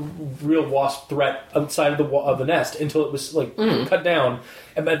no real wasp threat outside of the nest until it was cut down,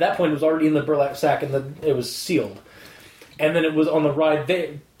 and at that point it was already in the burlap sack and it was sealed. And then it was on the ride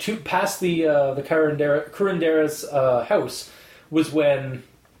there past the Curandera's house was when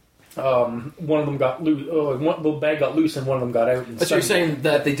one of them got loose. The bag got loose and one of them got out. But you're saying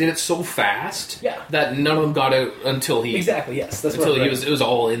that they did it so fast, that none of them got out until he exactly yes. That's until it was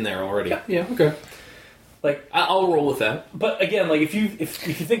all in there already. Yeah. Okay. I'll roll with that. But again, if you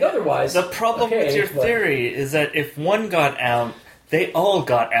think otherwise, the problem with your theory is that if one got out, they all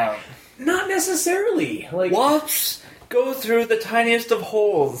got out. Not necessarily. Wasps go through the tiniest of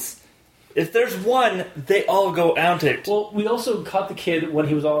holes. If there's one, they all go out it. Well, we also caught the kid when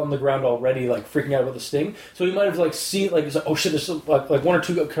he was all on the ground already, freaking out about the sting. So he might have seen he's oh shit, there's one or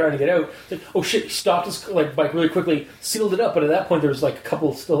two trying to get out. Oh shit, he stopped his bike really quickly, sealed it up. But at that point, there was a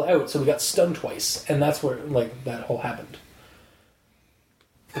couple still out, so we got stunned twice, and that's where that whole happened.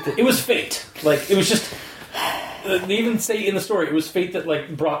 It was fate. It was just. They even say in the story it was fate that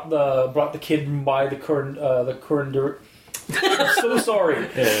brought the kid by the Curandera. I'm so sorry.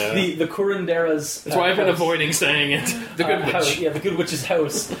 Yeah. The Curandera's. That's why I've been avoiding saying it. The Good Witch. House, the Good Witch's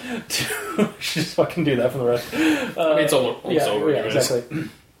house. Just fucking do that for the rest. It's almost over. Yeah, exactly.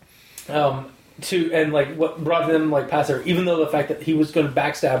 What brought them past her, even though the fact that he was going to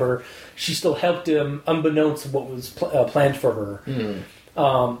backstab her, she still helped him, unbeknownst to what was planned for her.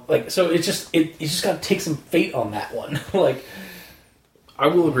 So you just got to take some fate on that one. I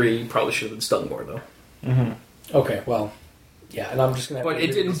will agree. You probably should have been stung more though. Mm-hmm. Okay, well, yeah, and I'm just gonna. But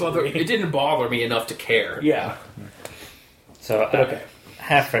it didn't bother me enough to care. Yeah. So okay,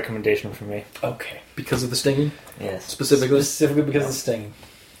 half recommendation for me. Okay, because of the stinging. Yes, specifically because of the stinging.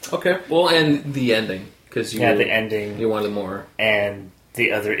 Okay, well, and the ending because the ending you wanted more, and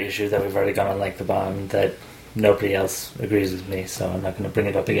the other issue that we've already gone on the bomb that. Nobody else agrees with me, so I'm not going to bring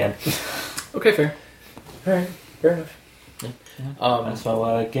it up again. Okay, fair. All right, fair enough. Yeah.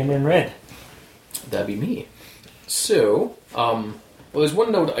 So, Game in Red. That'd be me. So, well, there's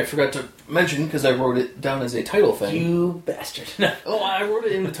one note I forgot to mention because I wrote it down as a title thing. You bastard. I wrote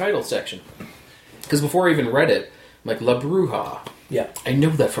it in the title section. Because before I even read it, I'm like, La Bruja. Yeah. I know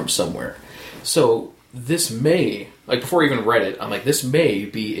that from somewhere. So, this may, before I even read it, I'm like, this may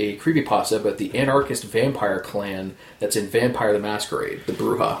be a creepypasta about the anarchist vampire clan that's in Vampire the Masquerade, the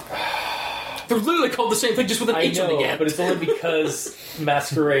Bruja. They're literally called the same thing, just with an H on the end. But it's only because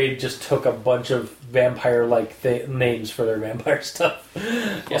Masquerade just took a bunch of vampire-like names for their vampire stuff.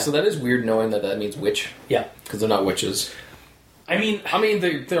 Yeah. Also, that is weird knowing that means witch. Yeah. Because they're not witches. I mean,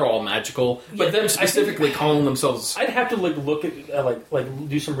 they're all magical, but them specifically calling themselves. I'd have to look at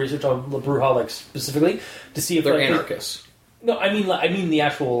do some research on La Bruja specifically to see if they're anarchists. No, I mean the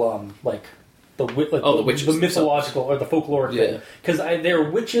actual the witches, the mythological or the folkloric thing. Because they're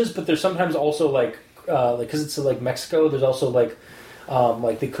witches, but there's sometimes also because it's Mexico. There's also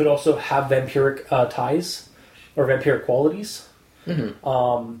they could also have vampiric ties or vampiric qualities.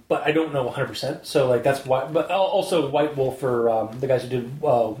 Mm-hmm. But I don't know 100%. So that's why. But also White Wolf for the guys who did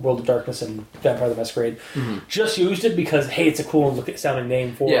World of Darkness and Vampire the Masquerade just used it because hey, it's a cool sounding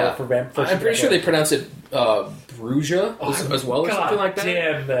name for vampire. I'm pretty sure they pronounce it Bruja as well, or something like that.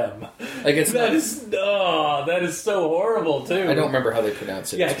 Damn them! That is so horrible too. I don't remember how they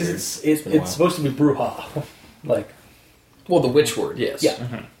pronounce it. Yeah, because it's supposed to be Bruja, well, the witch word, yes.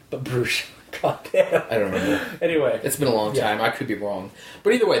 Yeah, but Bruja. God damn. I don't remember. Anyway. It's been a long time. I could be wrong.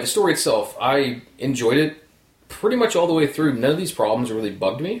 But either way, the story itself, I enjoyed it pretty much all the way through. None of these problems really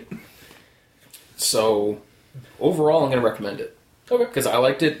bugged me. So, overall, I'm going to recommend it. Okay. Because I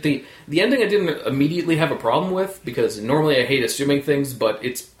liked it. The ending I didn't immediately have a problem with, because normally I hate assuming things, but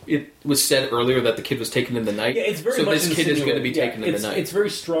it was said earlier that the kid was taken in the night. Yeah, it's very so much this kid is going to be taken in the night. It's very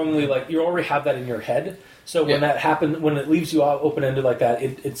strongly like you already have that in your head. So when Yeah. that happens, when it leaves you open ended like that,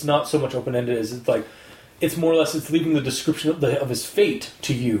 it's not so much open ended as it's like it's more or less it's leaving the description of his fate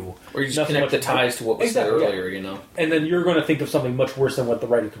to you. Or you just Not so connect much the ties to what was Exactly, said yeah. earlier, you know? And then you're going to think of something much worse than what the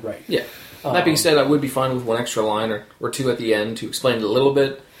writer could write. Yeah. That being said, I would be fine with one extra line or two at the end to explain it a little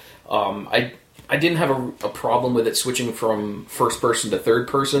bit. I didn't have a problem with it switching from first person to third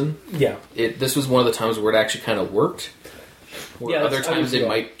person. Yeah. This was one of the times where it actually kind of worked. Where Yeah, other times it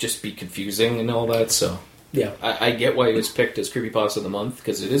might just be confusing and all that, so... Yeah. I get why it was picked as Creepypasta of the Month,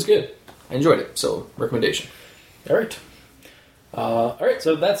 because it is good. I enjoyed it, so recommendation. All right.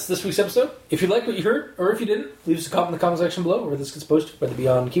 So that's this week's episode. If you like what you heard, or if you didn't, leave us a comment in the comment section below, where this gets posted, whether it be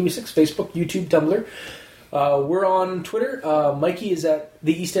on Kiwi6, Facebook, YouTube, Tumblr. We're on Twitter. Mikey is at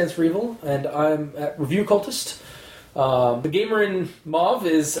The E Stands for Evil, and I'm at Review Cultist. The gamer in mauve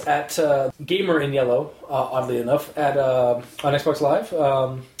is at Gamer in yellow, oddly enough, at on Xbox Live.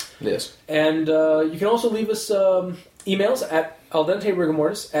 Yes. And you can also leave us emails at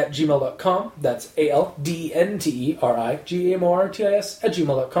aldenterigamortis@gmail.com. That's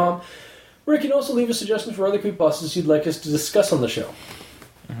ALDNTERIGAMORTIS@gmail.com, where you can also leave us suggestions for other creepypastas you'd like us to discuss on the show.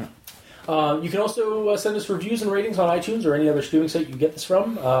 You can also send us reviews and ratings on iTunes or any other streaming site you get this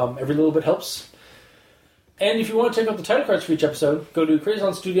from. Every little bit helps. And if you want to check out the title cards for each episode, go to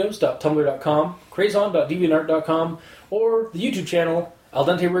crazonstudios.tumblr.com, crazon.deviantart.com, or the YouTube channel, Al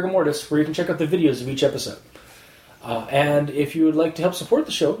Dente Rigamortis, where you can check out the videos of each episode. And if you would like to help support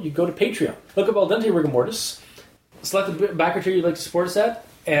the show, you go to Patreon. Look up Al Dente Rigamortis, select the backer tier you'd like to support us at,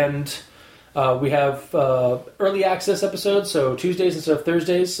 and we have early access episodes, so Tuesdays instead of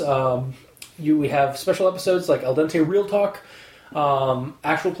Thursdays. We have special episodes like Al Dente Real Talk,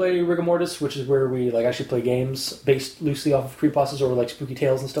 Actual Play Rigamortis, which is where we actually play games based loosely off of creepypastas or spooky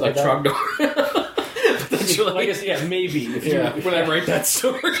tales and stuff like that. Trogdor. Well, I guess, yeah, maybe. If when I write that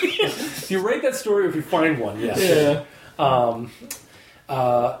story. if you write that story, or if you find one, yeah.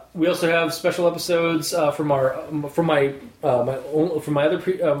 We also have special episodes from my other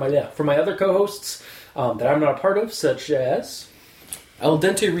co-hosts that I'm not a part of, such as Al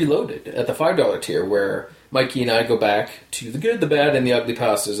Dente Reloaded at the $5 tier, where Mikey and I go back to the good, the bad, and the ugly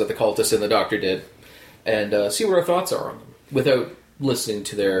pastas that the cultists and the doctor did, and see what our thoughts are on them, without listening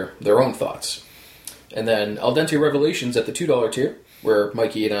to their own thoughts. And then Al Dente Revelations at the $2 tier, where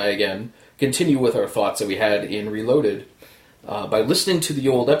Mikey and I, again, continue with our thoughts that we had in Reloaded by listening to the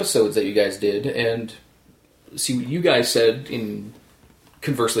old episodes that you guys did and see what you guys said in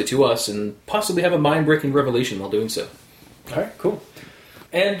conversely to us and possibly have a mind-breaking revelation while doing so. All right, cool.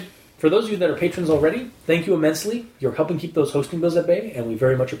 And for those of you that are patrons already, thank you immensely. You're helping keep those hosting bills at bay, and we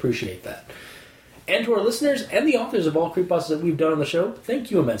very much appreciate that. And to our listeners and the authors of all creepypastas that we've done on the show,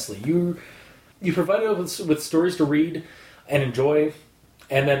 thank you immensely. You provided us with stories to read and enjoy,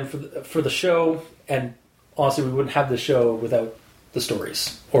 and then for the show, and honestly, we wouldn't have the show without the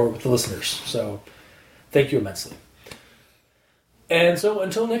stories or with the listeners. So, thank you immensely. And so,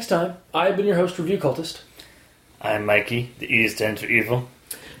 until next time, I've been your host, Review Cultist. I'm Mikey, the E stands for evil.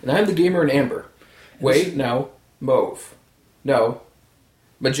 And I'm the gamer in amber. Wait, no. Mauve. No.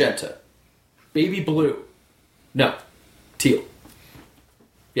 Magenta. Baby blue. No. Teal.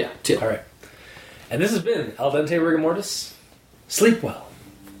 Yeah, teal. All right. And this has been Al Dente Rigamortis. Sleep well.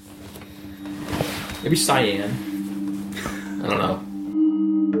 Maybe cyan. I don't know.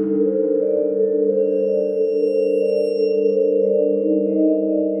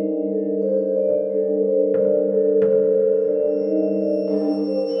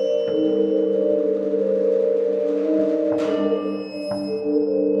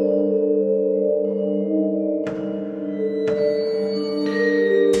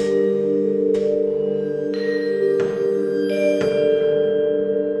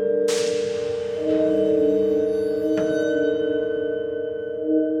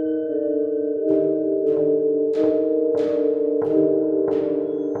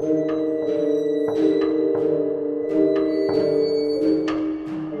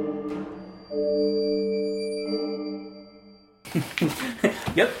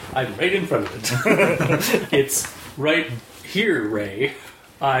 Yep, I'm right in front of it. It's right here, Ray.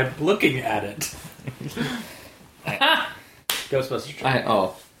 I'm looking at it. Ghostbusters. I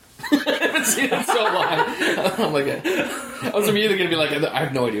haven't seen it so long. I'm like, I was immediately going to be like, I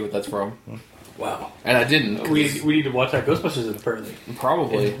have no idea what that's from. Wow. And I didn't. We need to watch that Ghostbusters apparently.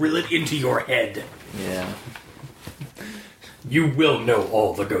 Probably. And reel it into your head. Yeah. You will know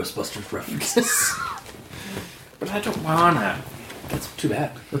all the Ghostbusters references. But I don't wanna. That's too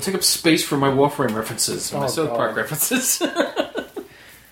bad. It'll take up space for my Warframe references and my Oh, South God. Park references.